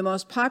president, the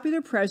most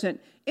popular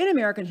president in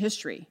American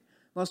history,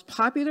 most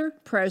popular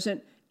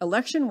president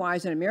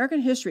election-wise in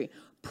American history,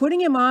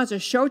 putting him on as a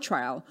show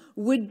trial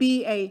would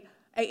be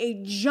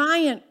a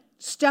giant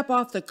step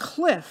off the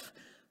cliff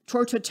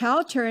toward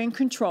totalitarian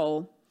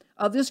control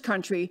of this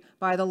country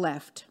by the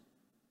left.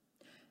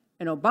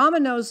 And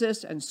Obama knows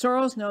this, and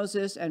Soros knows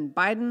this, and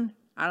Biden,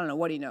 I don't know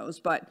what he knows,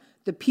 but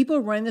the people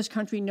running this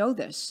country know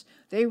this.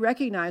 They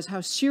recognize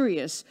how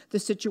serious the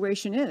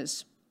situation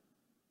is.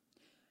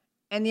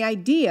 And the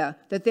idea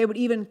that they would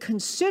even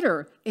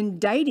consider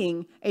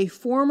indicting a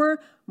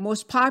former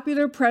most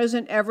popular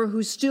president ever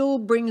who still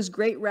brings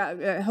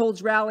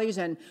holds rallies,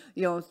 and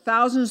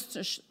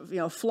thousands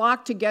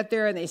flock to get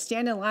there, and they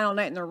stand in line all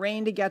night in the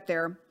rain to get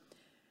there.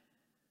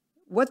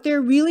 What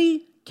they're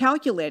really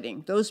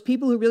calculating, those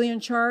people who are really in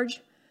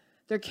charge,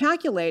 they're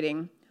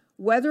calculating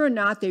whether or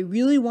not they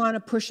really want to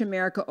push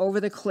America over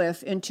the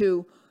cliff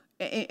into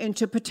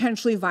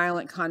potentially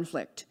violent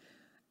conflict.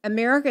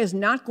 America is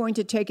not going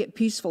to take it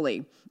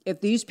peacefully if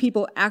these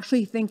people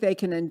actually think they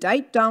can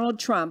indict Donald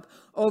Trump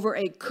over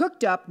a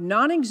cooked-up,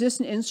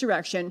 non-existent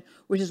insurrection,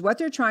 which is what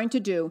they're trying to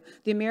do.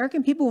 The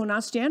American people will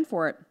not stand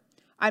for it.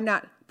 I'm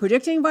not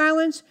predicting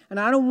violence, and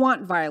I don't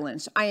want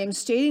violence. I am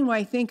stating what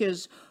I think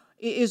is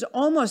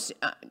almost,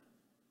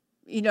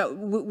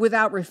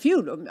 without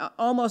refute,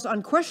 almost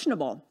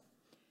unquestionable.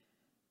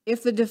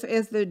 If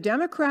the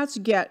Democrats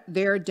get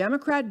their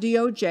Democrat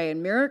DOJ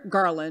and Merrick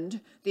Garland,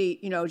 the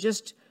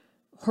just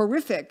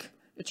horrific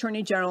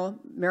Attorney General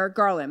Merrick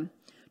Garland,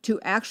 to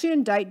actually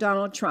indict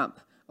Donald Trump,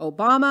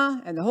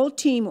 Obama and the whole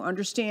team who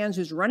understands,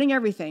 who's running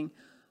everything,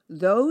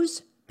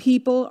 those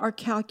people are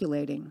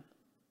calculating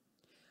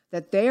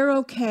that they are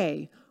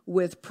okay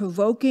with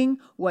provoking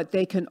what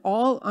they can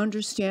all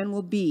understand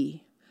will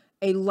be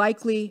a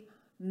likely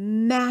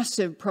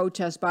massive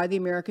protest by the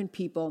American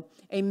people,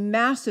 a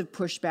massive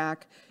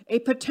pushback, a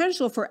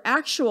potential for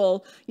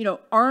actual,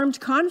 armed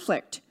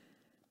conflict.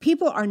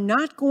 People are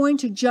not going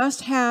to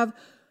just have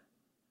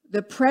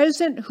the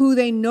president who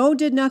they know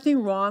did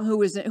nothing wrong, who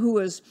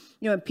was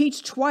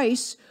impeached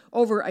twice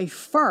over a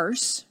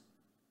farce,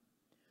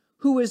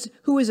 who is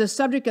a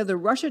subject of the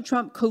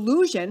Russia-Trump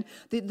collusion.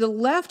 The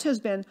left has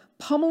been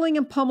pummeling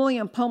and pummeling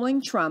and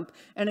pummeling Trump.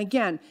 And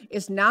again,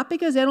 it's not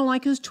because they don't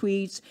like his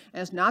tweets,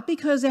 and it's not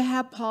because they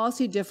have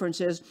policy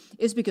differences.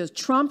 It's because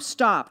Trump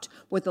stopped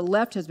what the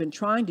left has been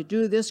trying to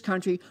do to this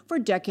country for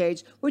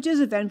decades, which is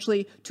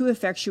eventually to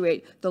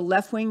effectuate the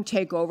left-wing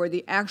takeover,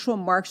 the actual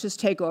Marxist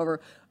takeover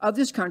of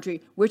this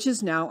country, which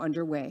is now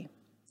underway.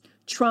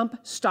 Trump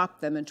stopped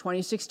them in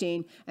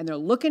 2016, and they're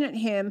looking at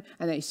him,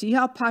 and they see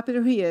how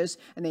popular he is,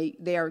 and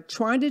they are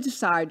trying to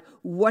decide,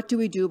 what do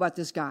we do about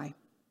this guy?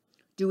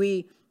 Do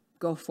we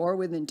go forward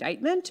with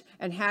indictment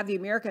and have the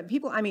American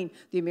people,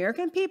 the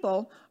American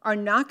people are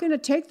not going to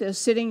take this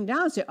sitting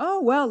down and say,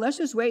 oh, well, let's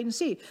just wait and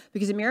see.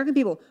 Because the American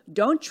people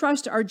don't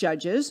trust our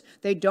judges.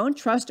 They don't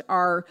trust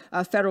our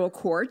federal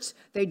courts.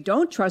 They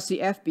don't trust the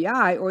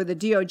FBI or the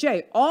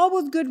DOJ, all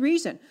with good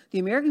reason. The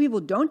American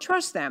people don't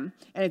trust them.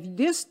 And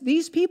if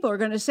these people are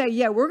going to say,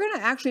 yeah, we're going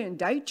to actually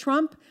indict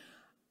Trump,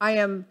 I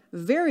am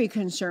very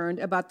concerned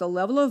about the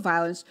level of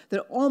violence that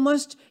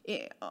almost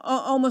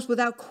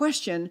without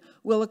question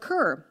will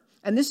occur.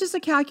 And this is the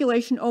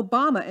calculation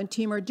Obama and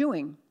team are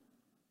doing.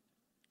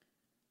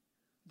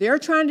 They're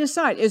trying to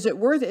decide, is it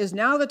worth it? Is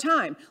now the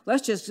time?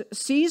 Let's just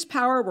seize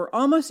power. We're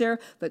almost there.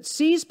 Let's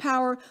seize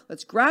power.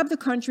 Let's grab the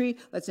country.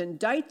 Let's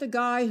indict the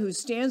guy who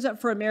stands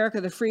up for America,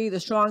 the free, the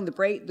strong, the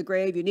brave, the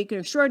grave, unique and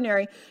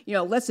extraordinary.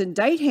 Let's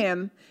indict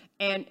him.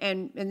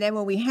 And then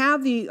when we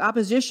have the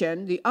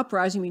opposition, the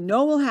uprising we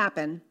know will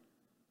happen,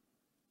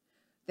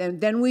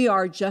 then we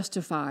are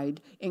justified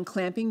in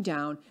clamping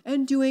down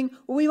and doing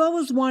what we've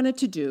always wanted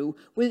to do,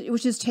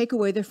 which is take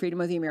away the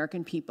freedom of the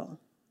American people,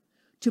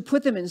 to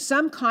put them in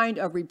some kind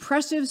of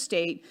repressive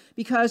state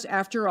because,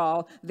 after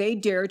all, they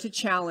dare to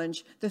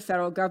challenge the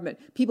federal government.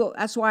 People,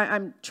 that's why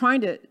I'm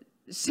trying to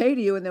say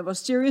to you in the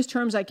most serious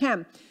terms I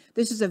can,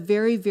 this is a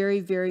very, very,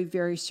 very,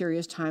 very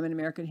serious time in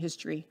American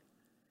history.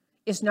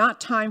 It's not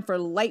time for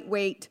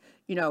lightweight,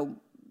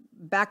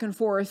 back and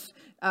forth,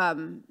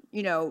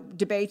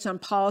 debates on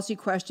policy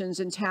questions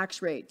and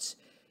tax rates.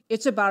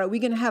 It's about, are we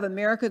going to have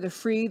America the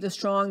free, the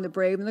strong, the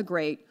brave, and the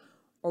great,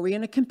 or are we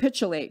going to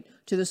capitulate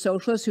to the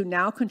socialists who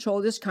now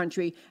control this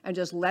country and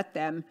just let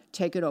them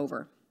take it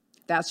over?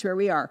 That's where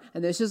we are.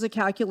 And this is a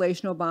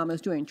calculation Obama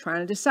is doing,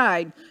 trying to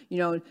decide,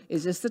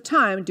 is this the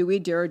time? Do we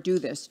dare do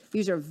this?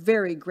 These are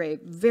very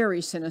grave,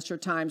 very sinister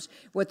times.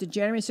 What the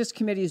January 6th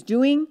committee is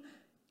doing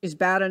is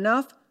bad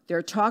enough.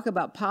 Their talk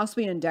about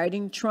possibly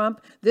indicting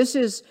Trump, this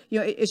is,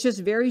 it's just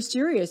very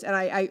serious. And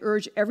I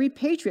urge every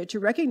patriot to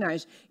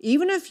recognize,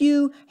 even if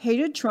you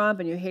hated Trump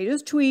and you hate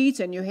his tweets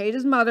and you hate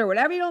his mother,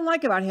 whatever you don't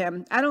like about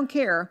him, I don't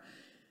care.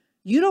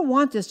 You don't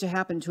want this to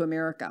happen to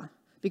America,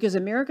 because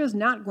America is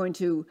not going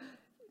to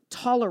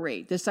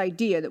tolerate this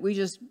idea that we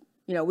just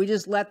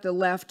let the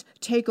left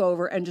take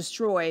over and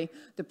destroy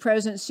the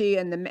presidency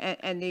and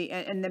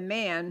the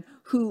man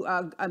who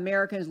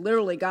Americans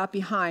literally got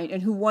behind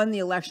and who won the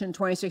election in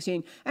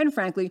 2016, and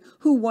frankly,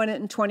 who won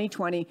it in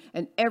 2020.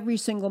 And every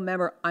single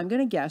member, I'm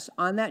going to guess,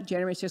 on that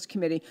January 6th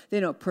committee,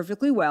 they know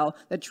perfectly well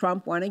that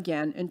Trump won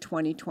again in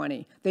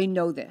 2020. They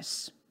know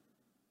this.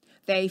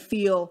 They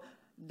feel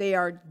they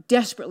are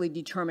desperately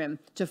determined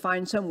to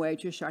find some way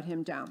to shut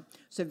him down.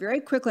 So very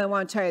quickly, I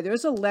want to tell you,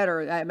 there's a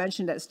letter that I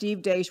mentioned that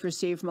Steve Deace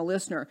received from a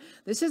listener.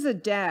 This is a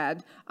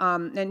dad,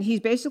 and he's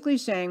basically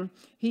saying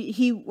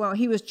he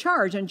was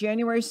charged on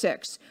January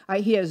 6th.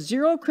 He has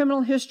zero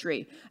criminal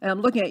history, and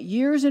I'm looking at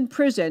years in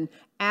prison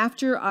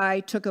after I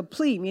took a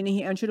plea, meaning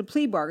he entered a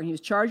plea bargain. He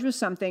was charged with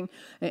something.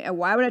 And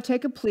why would I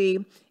take a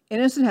plea?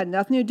 Innocent had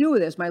nothing to do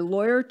with this. My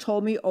lawyer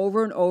told me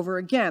over and over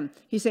again.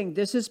 He's saying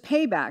this is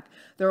payback.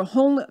 There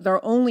are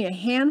only a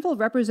handful of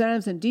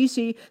representatives in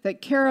D.C.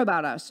 that care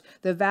about us.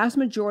 The vast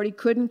majority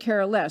couldn't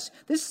care less.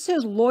 This is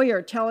his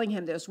lawyer telling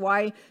him this,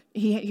 why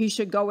he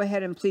should go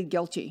ahead and plead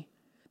guilty.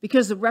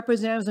 Because the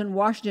representatives in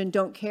Washington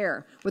don't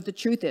care what the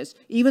truth is.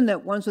 Even the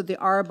ones with the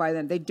R by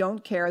them, they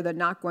don't care. They're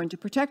not going to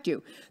protect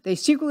you. They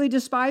secretly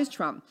despise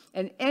Trump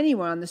and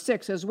anyone on the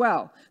 6th as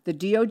well. The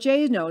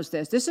DOJ knows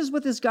this. This is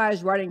what this guy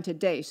is writing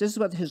today. This is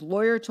what his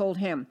lawyer told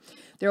him.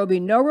 There will be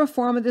no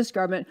reform of this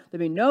government.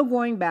 There'll be no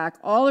going back.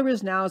 All there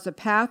is now is a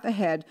path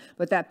ahead,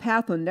 but that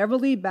path will never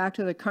lead back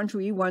to the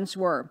country we once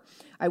were.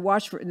 I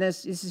watched for, and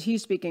this is he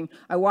speaking,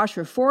 I watched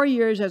for 4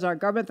 years as our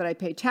government that I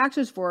pay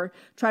taxes for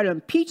try to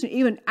impeach and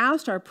even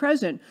oust our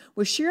president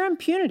with sheer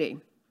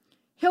impunity.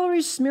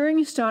 Hillary's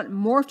smearing stunt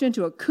morphed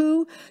into a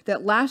coup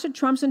that lasted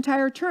Trump's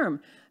entire term.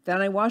 Then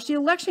I watched the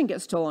election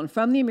get stolen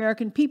from the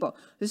American people.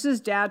 This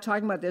is Dad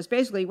talking about this.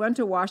 Basically, he went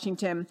to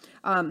Washington.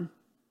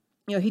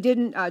 He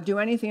didn't do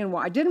anything.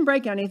 I didn't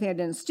break anything. I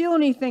didn't steal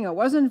anything. I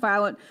wasn't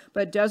violent,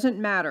 but it doesn't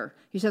matter.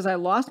 He says, I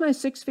lost my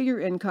 6-figure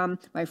income,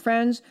 my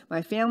friends,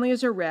 my family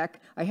is a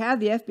wreck. I had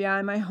the FBI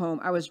in my home.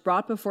 I was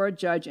brought before a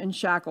judge in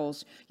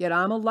shackles. Yet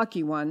I'm a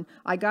lucky one.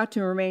 I got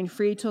to remain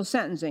free till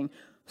sentencing.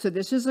 So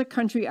this is the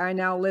country I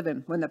now live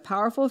in, when the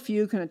powerful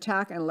few can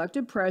attack an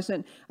elected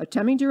president,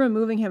 attempting to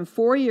removing him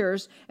 4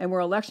 years, and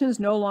where elections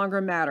no longer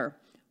matter.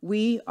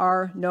 We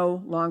are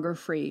no longer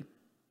free.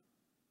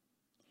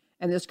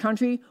 And this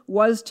country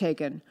was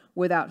taken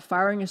without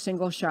firing a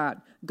single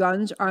shot.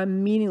 Guns are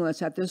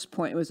meaningless at this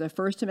point. It was the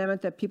First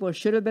Amendment that people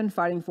should have been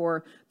fighting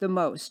for the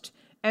most.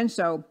 And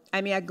so,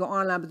 I mean, I go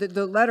on and on, but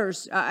the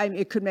letters,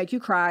 it could make you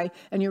cry,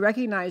 and you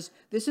recognize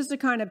this is the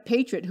kind of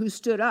patriot who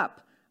stood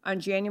up on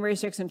January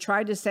 6th and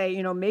tried to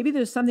say, maybe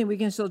there's something we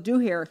can still do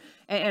here.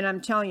 And I'm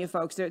telling you,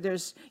 folks,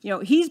 there's,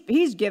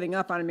 he's giving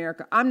up on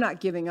America. I'm not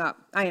giving up.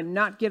 I am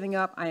not giving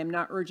up. I am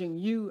not urging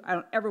you. I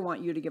don't ever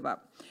want you to give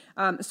up.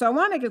 So I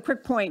want to make a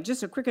quick point,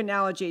 just a quick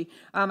analogy.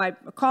 I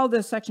called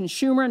this section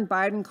Schumer and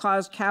Biden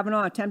caused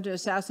Kavanaugh attempted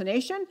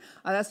assassination.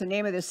 That's the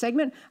name of this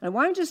segment. And I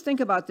want to just think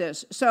about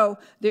this. So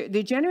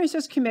the January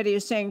 6th committee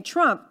is saying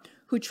Trump,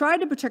 who tried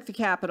to protect the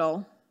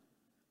Capitol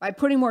by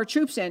putting more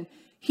troops in,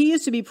 he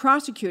is to be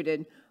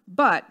prosecuted.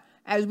 But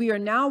as we are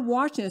now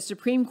watching the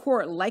Supreme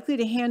Court likely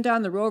to hand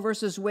down the Roe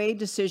versus Wade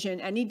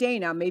decision any day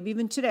now, maybe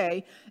even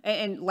today,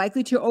 and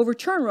likely to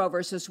overturn Roe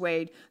versus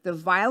Wade, the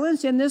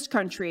violence in this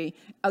country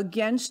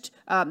against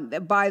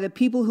by the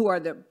people who are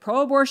the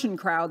pro-abortion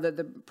crowd,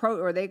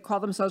 or they call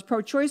themselves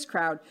pro-choice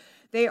crowd,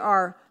 they've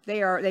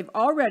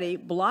already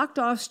blocked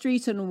off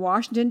streets in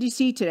Washington,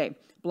 D.C. today,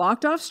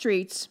 blocked off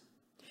streets.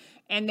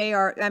 And they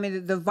are,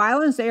 the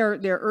violence they're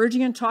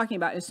urging and talking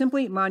about is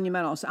simply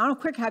monumental. So I want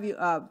to quick have you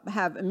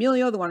have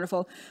Emilio the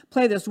Wonderful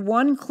play this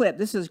one clip.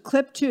 This is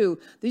clip 2.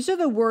 These are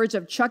the words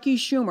of Chucky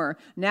Schumer,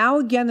 now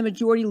again the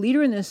majority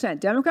leader in the Senate,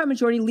 Democrat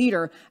majority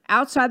leader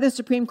outside the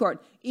Supreme Court,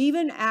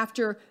 even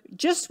after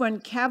just when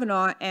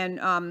Kavanaugh and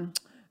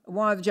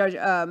one of the judges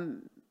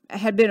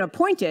had been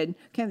appointed,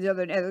 can't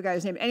remember the other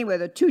guy's name. Anyway,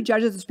 the 2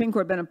 judges of the Supreme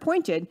Court had been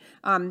appointed,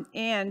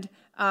 and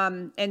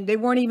they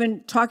weren't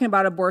even talking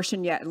about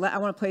abortion yet. I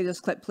want to play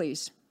this clip,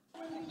 please.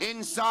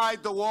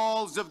 Inside the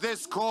walls of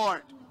this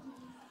court,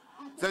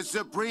 the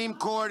Supreme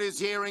Court is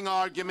hearing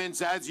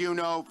arguments, as you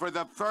know, for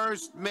the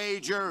first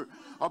major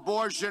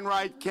abortion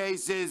right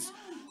cases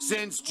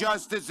since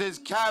Justices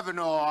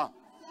Kavanaugh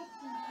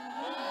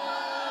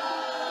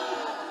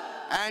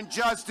and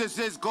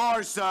Justices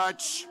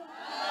Gorsuch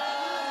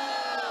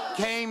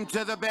came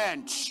to the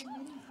bench.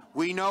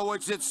 We know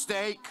what's at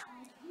stake.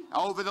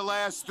 Over the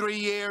last 3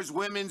 years,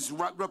 women's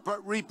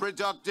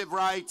reproductive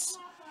rights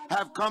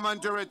have come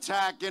under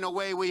attack in a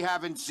way we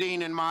haven't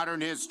seen in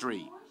modern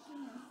history.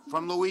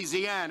 From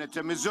Louisiana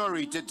to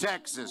Missouri to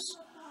Texas,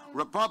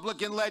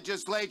 Republican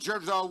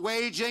legislatures are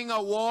waging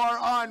a war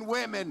on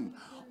women,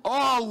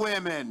 all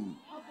women.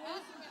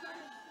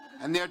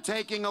 And they're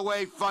taking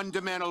away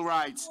fundamental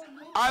rights.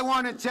 I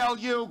want to tell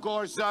you,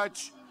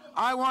 Gorsuch,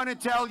 I want to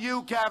tell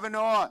you,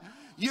 Kavanaugh,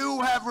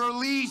 you have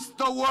released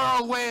the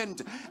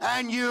whirlwind,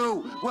 and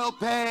you will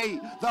pay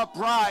the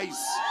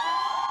price.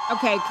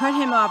 Okay, cut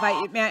him off.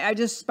 I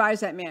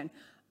despise that man.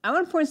 I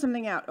want to point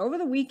something out. Over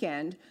the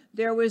weekend,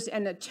 there was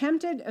an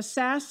attempted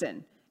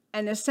assassin,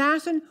 an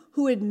assassin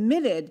who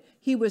admitted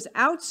he was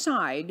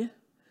outside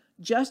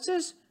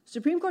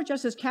Supreme Court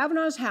Justice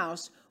Kavanaugh's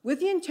house with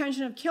the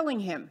intention of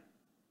killing him.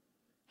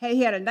 Hey,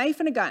 he had a knife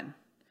and a gun.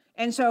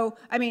 And so,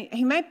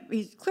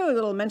 he's clearly a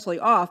little mentally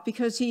off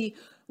because he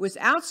was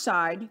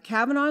outside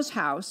Kavanaugh's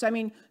house, I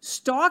mean,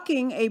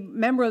 stalking a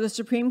member of the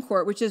Supreme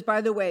Court, which is,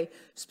 by the way,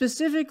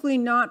 specifically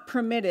not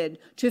permitted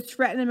to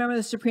threaten a member of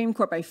the Supreme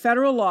Court by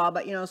federal law.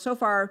 But, you know, so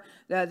far,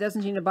 that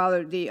doesn't seem to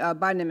bother the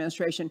Biden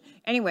administration.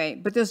 Anyway,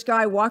 but this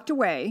guy walked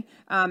away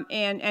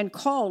and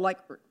called, like,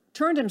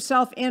 turned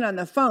himself in on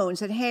the phone,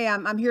 said, hey,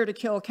 I'm here to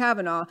kill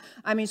Kavanaugh.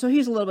 I mean, so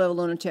he's a little bit of a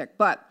lunatic.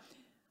 But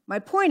my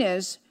point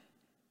is,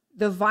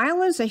 the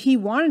violence that he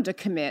wanted to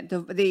commit,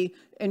 the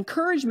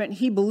encouragement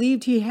he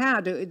believed he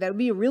had, that would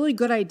be a really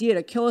good idea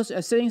to kill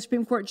a sitting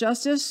Supreme Court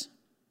justice.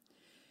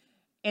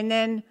 And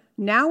then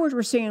now what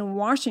we're seeing in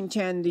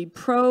Washington, the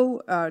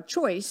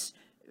pro-choice,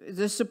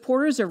 the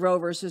supporters of Roe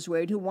versus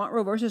Wade, who want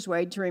Roe versus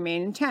Wade to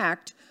remain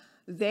intact,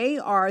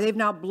 they've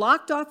now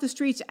blocked off the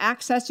streets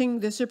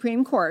accessing the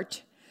Supreme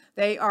Court.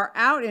 They are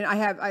out, and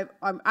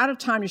I'm out of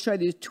time to show you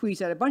these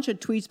tweets. I had a bunch of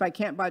tweets, but I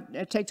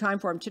can't take time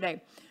for them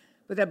today.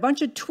 With a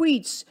bunch of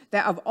tweets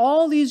that of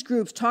all these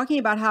groups talking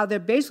about how they're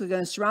basically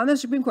going to surround the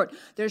Supreme Court.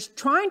 They're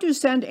trying to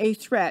send a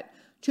threat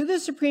to the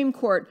Supreme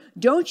Court.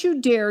 Don't you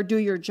dare do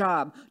your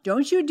job.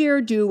 Don't you dare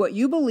do what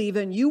you believe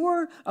in. You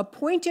were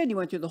appointed. You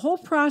went through the whole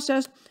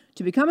process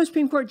to become a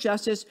Supreme Court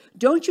justice.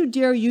 Don't you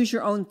dare use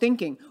your own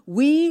thinking.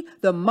 We,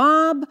 the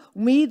mob,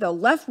 we, the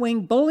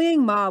left-wing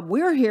bullying mob,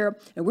 we're here,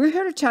 and we're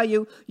here to tell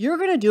you, you're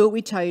going to do what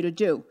we tell you to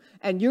do.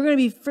 And you're going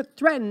to be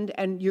threatened,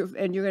 and you're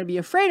going to be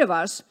afraid of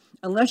us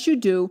unless you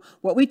do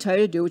what we tell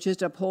you to do, which is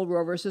to uphold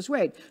Roe versus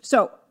Wade.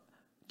 So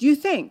do you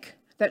think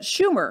that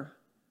Schumer,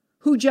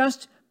 who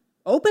just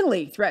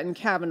openly threatened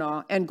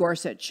Kavanaugh and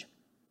Gorsuch,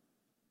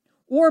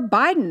 or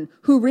Biden,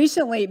 who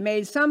recently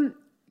made some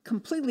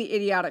completely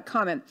idiotic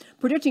comment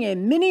predicting a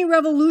mini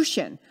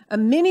revolution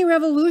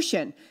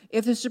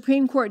if the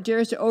Supreme Court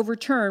dares to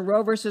overturn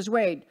Roe versus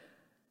Wade,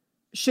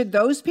 should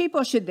those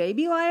people, should they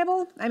be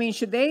liable? I mean,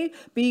 should they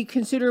be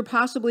considered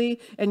possibly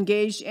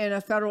engaged in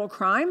a federal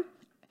crime?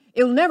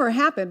 It'll never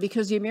happen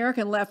because the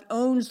American left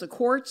owns the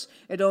courts,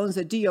 it owns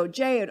the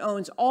DOJ, it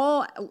owns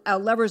all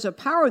levers of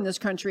power in this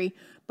country.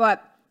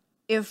 But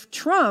if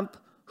Trump,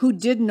 who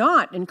did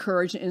not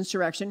encourage an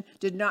insurrection,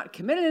 did not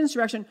commit an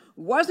insurrection,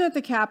 wasn't at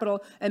the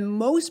Capitol, and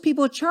most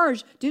people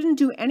charged didn't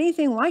do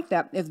anything like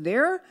that, if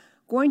they're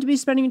going to be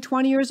spending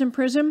 20 years in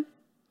prison,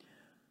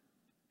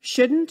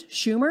 shouldn't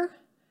Schumer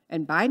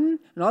and Biden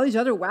and all these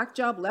other whack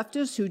job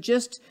leftists who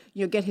just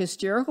get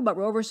hysterical about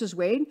Roe versus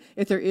Wade,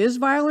 if there is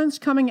violence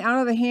coming out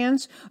of the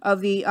hands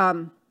of the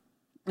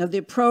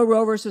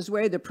pro-Roe versus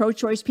Wade, the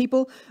pro-choice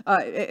people,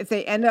 if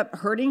they end up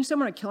hurting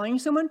someone or killing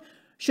someone,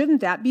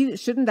 shouldn't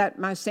that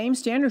my same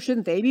standard,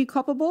 shouldn't they be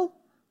culpable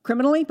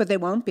criminally? But they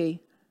won't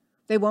be.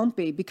 They won't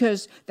be,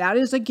 because that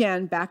is,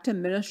 again, back to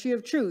ministry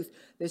of truth.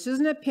 This is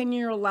an opinion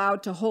you're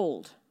allowed to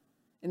hold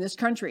in this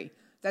country,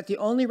 that the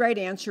only right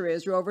answer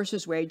is Roe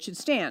versus Wade should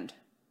stand,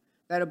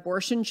 that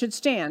abortion should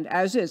stand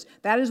as is.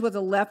 That is what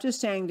the left is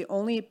saying the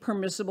only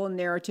permissible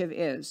narrative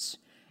is.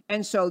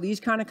 And so these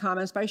kind of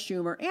comments by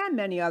Schumer and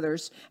many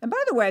others, and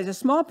by the way, as a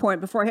small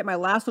point, before I hit my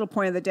last little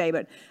point of the day,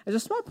 but as a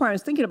small point, I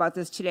was thinking about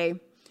this today.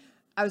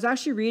 I was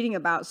actually reading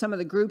about some of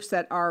the groups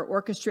that are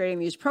orchestrating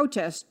these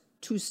protests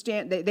to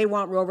stand. They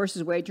want Roe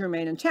versus Wade to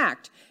remain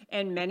intact.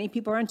 And many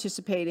people are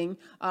anticipating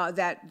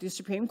that the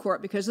Supreme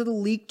Court, because of the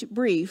leaked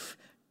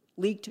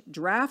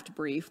draft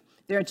brief,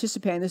 they're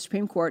anticipating the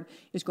Supreme Court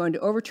is going to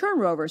overturn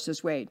Roe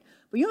versus Wade.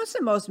 But you know what's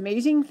the most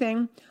amazing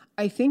thing?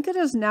 I think it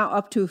is now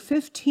up to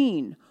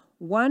 15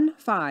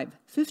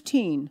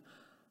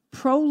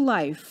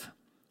 pro-life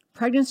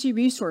pregnancy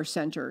resource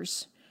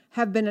centers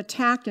have been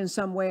attacked in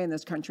some way in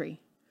this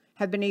country,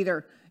 have been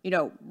either,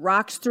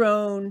 rocks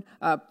thrown,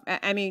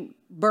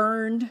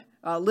 burned,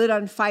 lit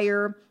on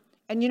fire.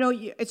 And,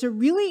 it's a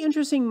really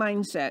interesting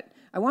mindset.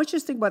 I want you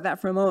to think about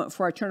that for a moment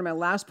before I turn to my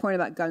last point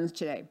about guns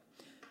today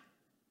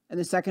and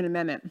the Second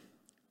Amendment.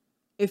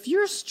 If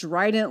you're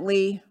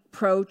stridently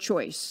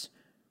pro-choice,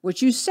 what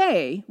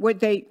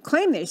they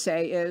claim they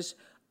say is,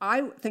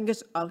 I think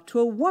it's up to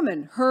a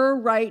woman, her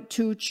right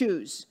to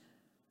choose.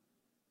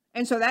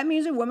 And so that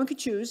means a woman could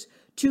choose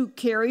to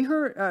carry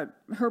her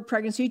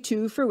pregnancy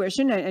to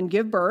fruition and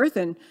give birth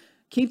and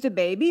keep the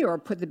baby or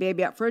put the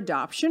baby up for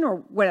adoption or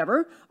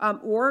whatever.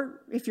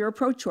 Or if you're a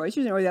pro-choice,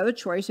 the other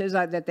choice is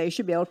that they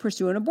should be able to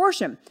pursue an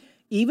abortion,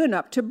 even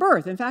up to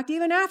birth. In fact,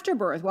 even after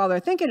birth, while they're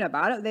thinking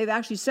about it, they've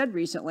actually said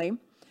recently.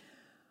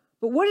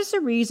 But what is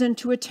the reason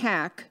to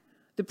attack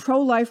the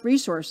pro-life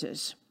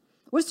resources?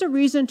 What's the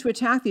reason to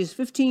attack these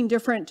 15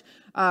 different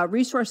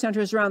resource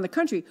centers around the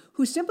country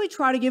who simply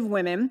try to give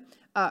women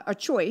a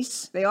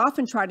choice? They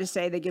often try to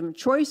say they give them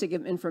choice, they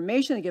give them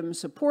information, they give them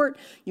support.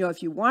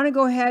 If you want to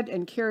go ahead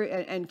and carry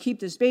and keep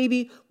this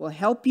baby, we'll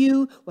help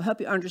you. We'll help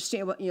you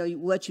understand. We'll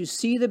let you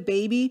see the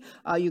baby.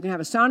 You can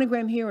have a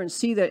sonogram here and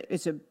see that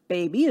it's a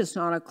baby. It's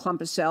not a clump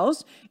of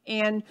cells.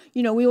 And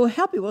we will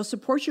help you. We'll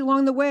support you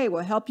along the way.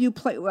 We'll help you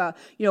play.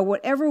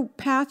 Whatever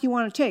path you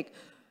want to take.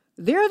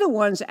 They're the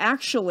ones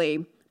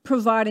actually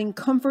providing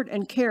comfort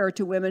and care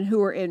to women who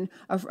are in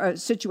a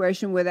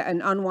situation with an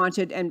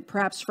unwanted and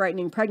perhaps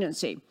frightening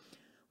pregnancy.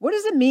 What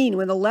does it mean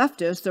when the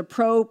leftists, the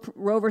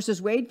pro-Roe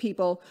versus Wade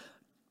people,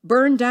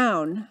 burn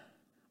down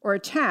or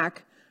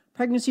attack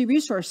pregnancy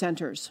resource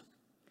centers.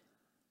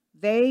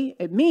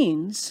 It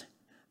means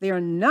they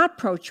are not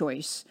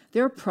pro-choice,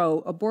 they're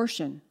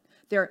pro-abortion.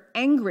 They're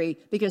angry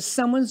because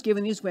someone's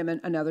given these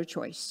women another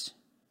choice.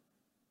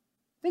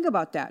 Think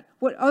about that.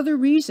 What other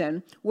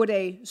reason would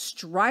a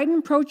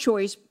strident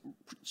pro-choice,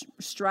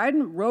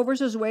 strident Roe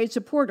versus Wade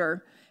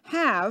supporter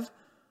have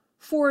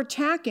for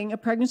attacking a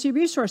pregnancy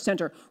resource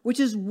center, which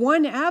is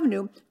one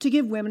avenue to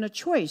give women a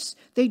choice?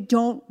 They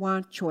don't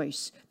want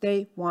choice.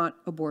 They want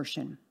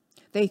abortion.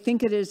 They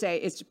think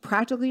it's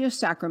practically a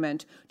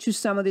sacrament to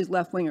some of these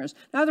left-wingers.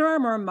 Now, there are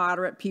more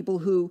moderate people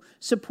who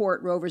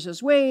support Roe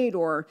versus Wade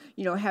or,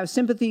 have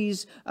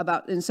sympathies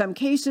about, in some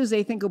cases,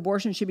 they think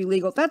abortion should be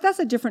legal. That's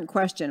a different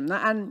question.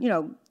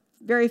 And,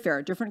 very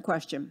fair, different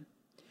question.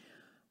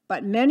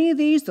 But many of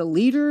these, the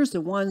leaders,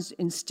 the ones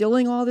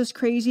instilling all this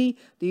crazy,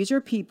 these are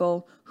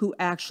people who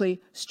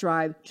actually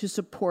strive to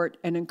support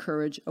and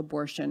encourage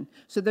abortion.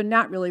 So they're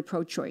not really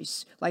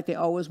pro-choice, like they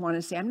always want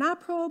to say, I'm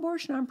not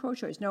pro-abortion, I'm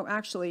pro-choice. No,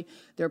 actually,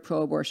 they're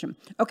pro-abortion.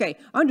 Okay,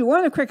 I'll do one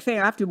other quick thing.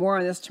 I have to do more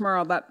on this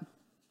tomorrow,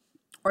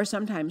 or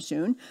sometime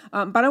soon.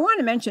 But I want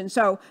to mention,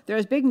 so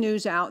there's big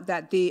news out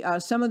that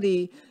some of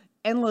the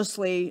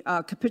endlessly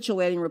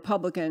capitulating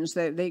Republicans,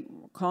 they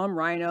call them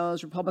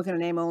rhinos, Republican in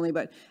name only,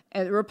 but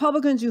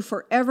Republicans who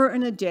forever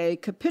and a day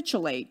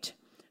capitulate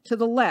to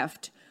the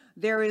left.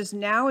 There is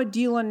now a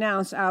deal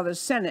announced out of the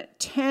Senate.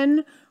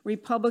 10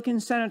 Republican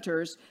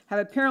senators have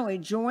apparently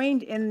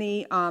joined in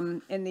the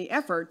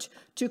effort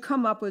to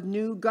come up with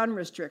new gun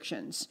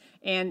restrictions.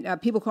 And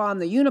people call them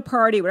the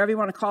Uniparty, whatever you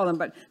want to call them,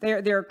 but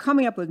they're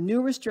coming up with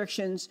new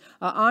restrictions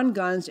on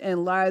guns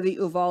in light of the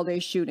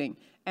Uvalde shooting.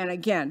 And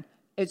again,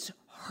 it's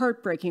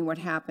heartbreaking what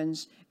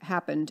happened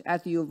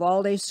at the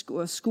Uvalde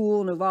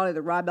school in Uvalde,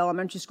 the Robb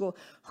Elementary School.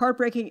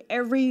 Heartbreaking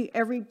every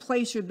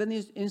place there's been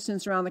these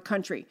incidents around the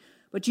country.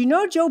 But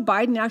Joe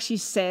Biden actually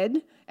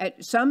said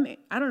at some,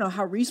 I don't know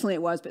how recently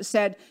it was, but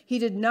said he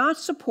did not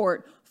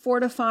support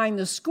fortifying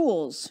the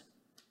schools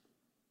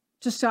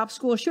to stop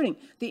school shooting.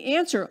 The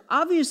answer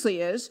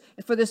obviously is,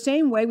 for the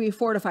same way we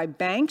fortify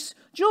banks,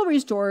 jewelry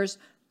stores,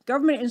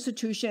 government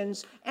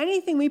institutions,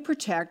 anything we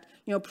protect,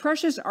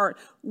 precious art,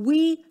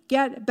 we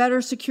get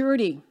better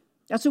security.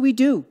 That's what we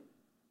do.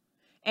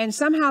 And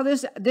somehow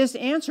this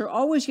answer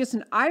always gets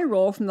an eye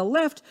roll from the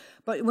left,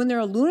 but when there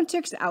are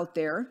lunatics out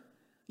there,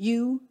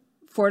 you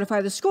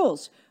fortify the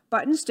schools.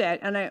 But instead,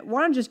 and I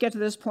want to just get to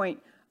this point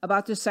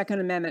about the Second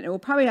Amendment, and we'll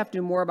probably have to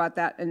do more about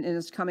that in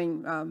this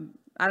coming,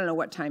 I don't know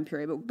what time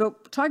period,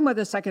 but talking about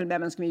the Second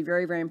Amendment is going to be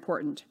very, very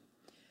important.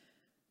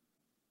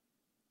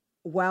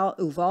 While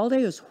Uvalde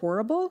is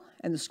horrible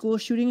and the school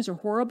shootings are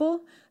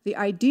horrible, the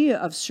idea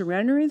of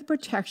surrendering the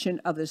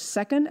protection of the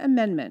Second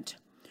Amendment,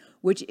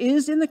 which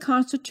is in the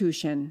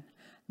Constitution,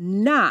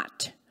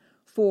 not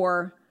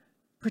for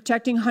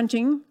protecting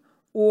hunting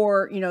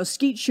or,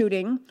 skeet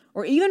shooting,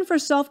 or even for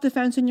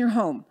self-defense in your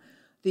home.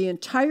 The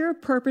entire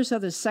purpose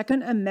of the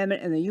Second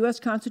Amendment in the U.S.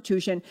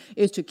 Constitution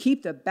is to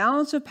keep the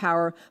balance of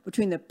power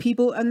between the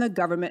people and the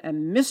government.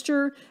 And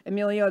Mr.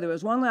 Emilio, there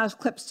was one last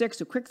clip 6,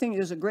 a quick thing.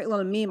 There's a great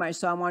little meme I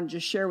saw I wanted to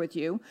just share with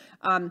you.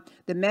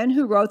 The men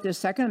who wrote the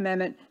Second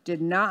Amendment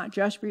did not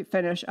just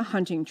finish a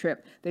hunting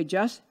trip. They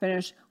just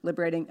finished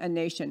liberating a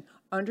nation.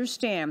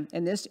 Understand,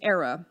 in this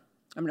era,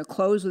 I'm going to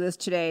close with this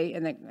today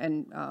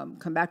and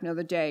come back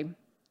another day.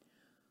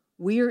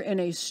 We are in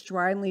a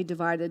stridently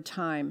divided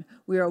time.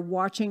 We are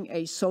watching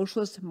a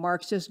socialist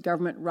Marxist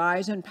government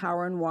rise in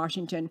power in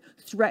Washington,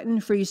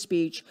 threaten free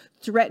speech,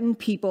 threaten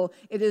people.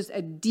 It is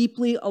a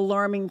deeply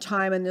alarming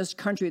time in this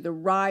country, the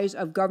rise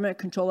of government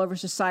control over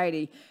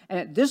society. And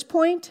at this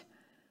point,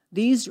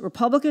 these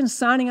Republicans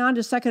signing on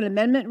to Second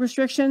Amendment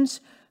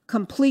restrictions,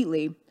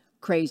 completely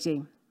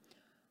crazy.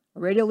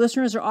 Radio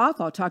listeners are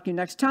off. I'll talk to you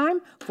next time.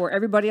 For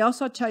everybody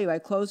else, I'll tell you, I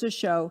close this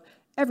show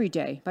every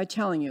day by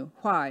telling you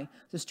why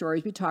the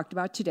stories we talked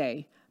about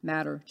today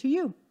matter to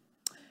you.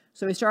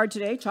 So we started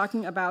today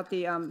talking about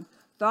the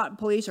thought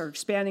police are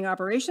expanding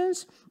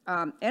operations.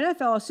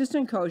 NFL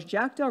assistant coach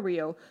Jack Del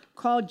Rio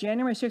called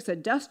January 6th a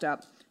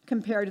dust-up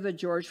compared to the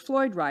George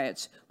Floyd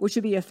riots, which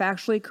would be a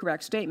factually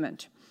correct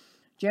statement.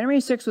 January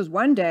 6th was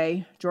one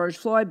day, George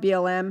Floyd,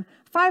 BLM,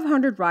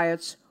 500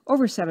 riots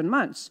over 7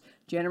 months.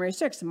 January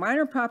 6th,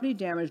 minor property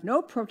damage,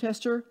 no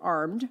protester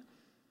armed,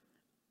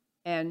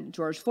 and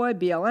George Floyd,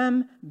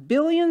 BLM,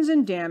 billions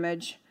in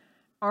damage,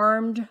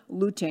 armed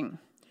looting.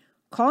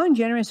 Calling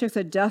January 6th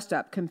a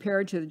dust-up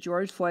compared to the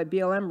George Floyd,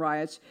 BLM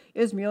riots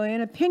is merely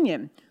an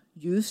opinion,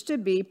 used to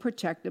be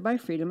protected by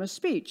freedom of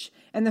speech.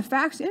 And the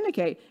facts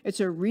indicate it's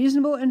a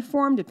reasonable,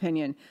 informed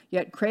opinion,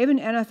 yet craven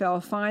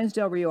NFL fines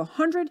Del Rio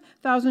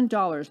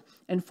 $100,000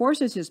 and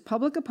forces his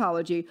public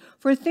apology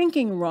for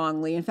thinking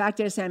wrongly. In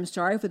fact, I say I'm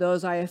sorry for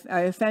those I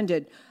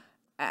offended.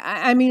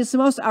 I mean, it's the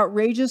most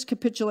outrageous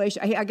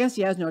capitulation. I guess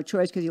he has no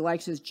choice because he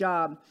likes his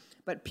job,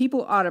 but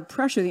people ought to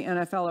pressure the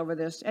NFL over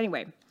this.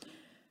 Anyway,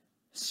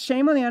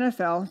 shame on the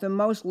NFL, the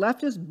most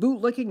leftist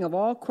bootlicking of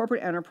all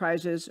corporate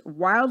enterprises,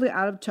 wildly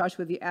out of touch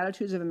with the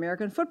attitudes of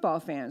American football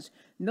fans,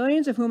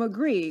 millions of whom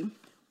agree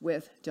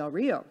with Del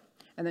Rio.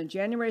 And the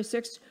January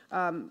 6th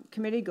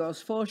committee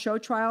goes full show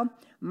trial.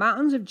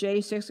 Mountains of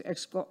J6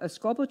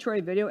 exculpatory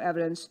video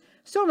evidence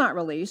still not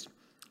released.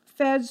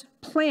 Feds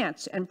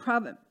plants and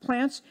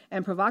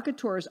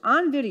provocateurs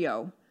on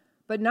video,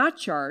 but not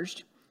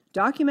charged.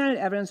 Documented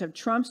evidence of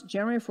Trump's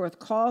January 4th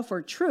call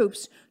for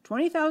troops,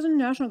 20,000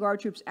 National Guard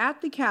troops at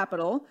the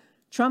Capitol.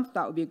 Trump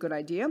thought would be a good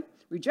idea.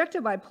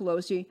 Rejected by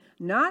Pelosi,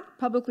 not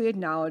publicly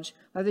acknowledged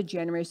by the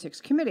January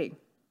 6th committee.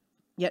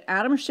 Yet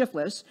Adam Schiff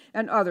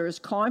and others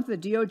calling for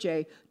the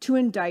DOJ to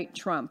indict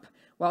Trump.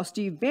 While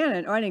Steve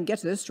Bannon, I didn't get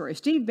to this story,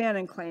 Steve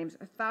Bannon claims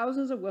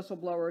thousands of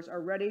whistleblowers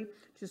are ready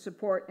to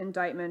support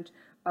indictment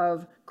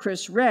of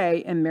Chris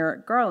Wray and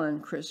Merrick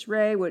Garland. Chris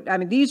Wray would, I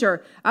would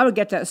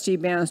get to that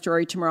Steve Bannon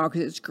story tomorrow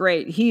because it's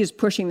great. He is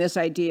pushing this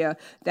idea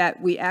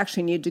that we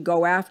actually need to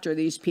go after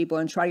these people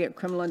and try to get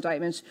criminal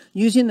indictments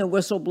using the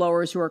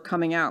whistleblowers who are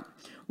coming out.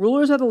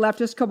 Rulers of the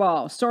leftist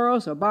cabal,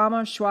 Soros,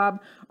 Obama,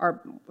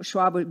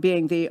 Schwab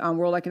being the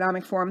World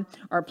Economic Forum,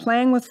 are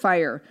playing with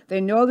fire.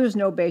 They know there's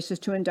no basis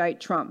to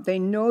indict Trump. They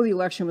know the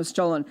election was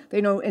stolen.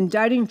 They know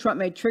indicting Trump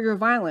may trigger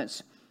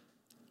violence.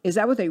 Is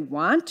that what they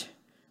want?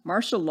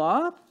 Martial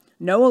law?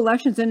 No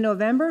elections in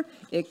November?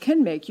 It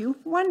can make you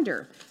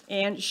wonder.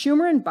 And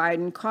Schumer and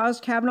Biden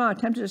caused Kavanaugh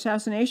attempted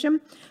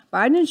assassination.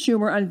 Biden and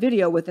Schumer on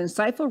video with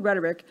insightful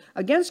rhetoric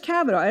against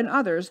Kavanaugh and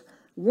others,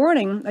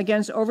 warning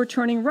against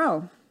overturning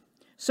Roe.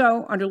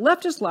 So, under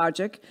leftist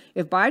logic,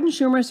 if Biden and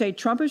Schumer say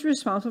Trump is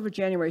responsible for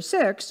January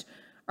 6th,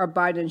 are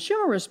Biden and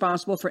Schumer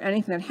responsible for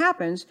anything that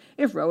happens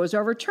if Roe is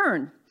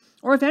overturned?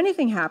 Or if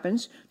anything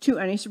happens to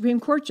any Supreme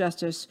Court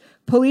justice?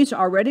 Police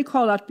already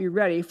called out to be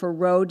ready for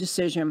Roe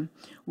decision.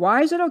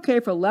 Why is it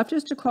okay for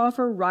leftists to call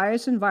for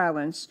riots and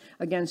violence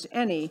against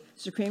any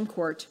Supreme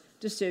Court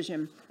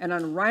decision? And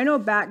on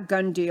RINO-backed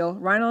gun deal,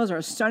 rhinos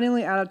are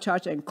stunningly out of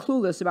touch and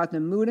clueless about the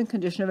mood and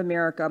condition of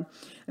America.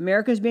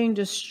 America is being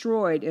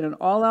destroyed in an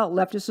all-out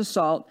leftist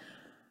assault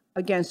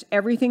against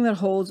everything that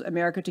holds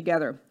America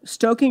together,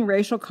 stoking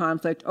racial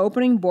conflict,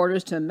 opening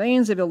borders to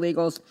millions of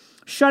illegals,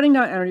 shutting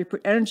down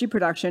energy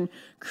production,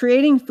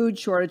 creating food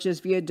shortages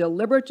via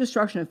deliberate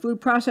destruction of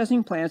food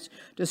processing plants,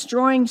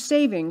 destroying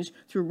savings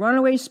through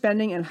runaway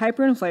spending and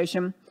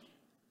hyperinflation.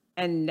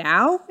 And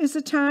now is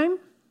the time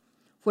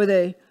for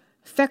the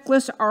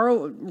feckless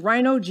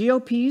RINO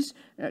GOPs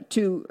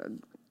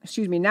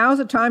now is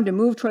the time to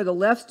move toward the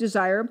left's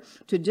desire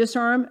to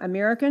disarm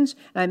Americans.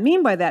 And I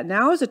mean by that,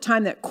 now is the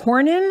time that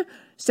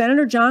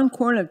Senator John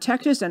Cornyn of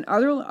Texas and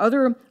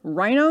other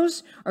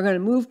rhinos are going to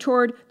move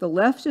toward the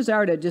left's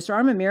desire to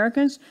disarm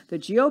Americans. The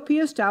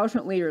GOP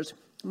establishment leaders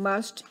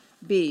must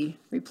be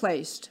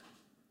replaced.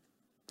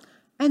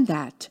 And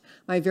that,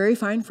 my very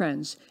fine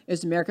friends,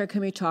 is America Can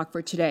We Talk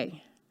for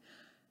today.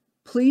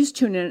 Please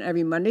tune in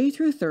every Monday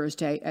through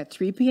Thursday at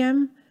 3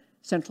 p.m.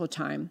 Central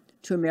Time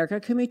to America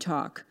Can We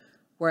Talk,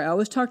 where I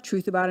always talk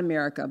truth about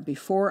America.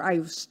 Before I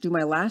do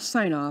my last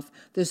sign-off,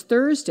 this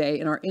Thursday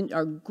in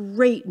our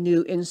great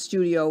new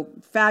in-studio,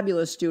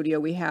 fabulous studio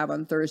we have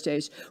on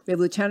Thursdays, we have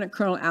Lieutenant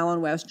Colonel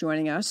Alan West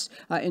joining us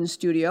in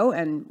studio,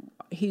 and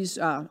he's,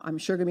 I'm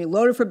sure, going to be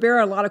loaded for bear.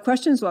 A lot of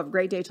questions. We'll have a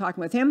great day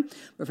talking with him.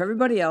 But for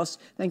everybody else,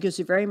 thank you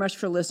so very much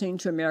for listening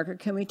to America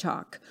Can We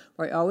Talk,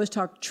 where I always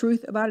talk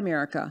truth about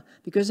America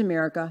because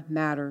America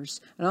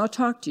matters. And I'll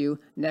talk to you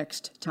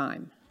next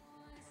time.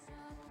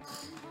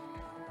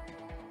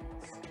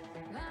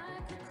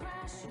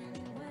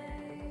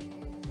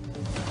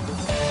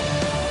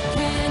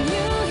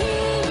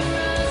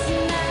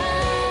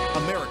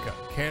 America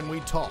Can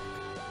We Talk?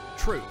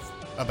 Truth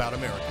about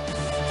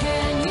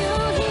America.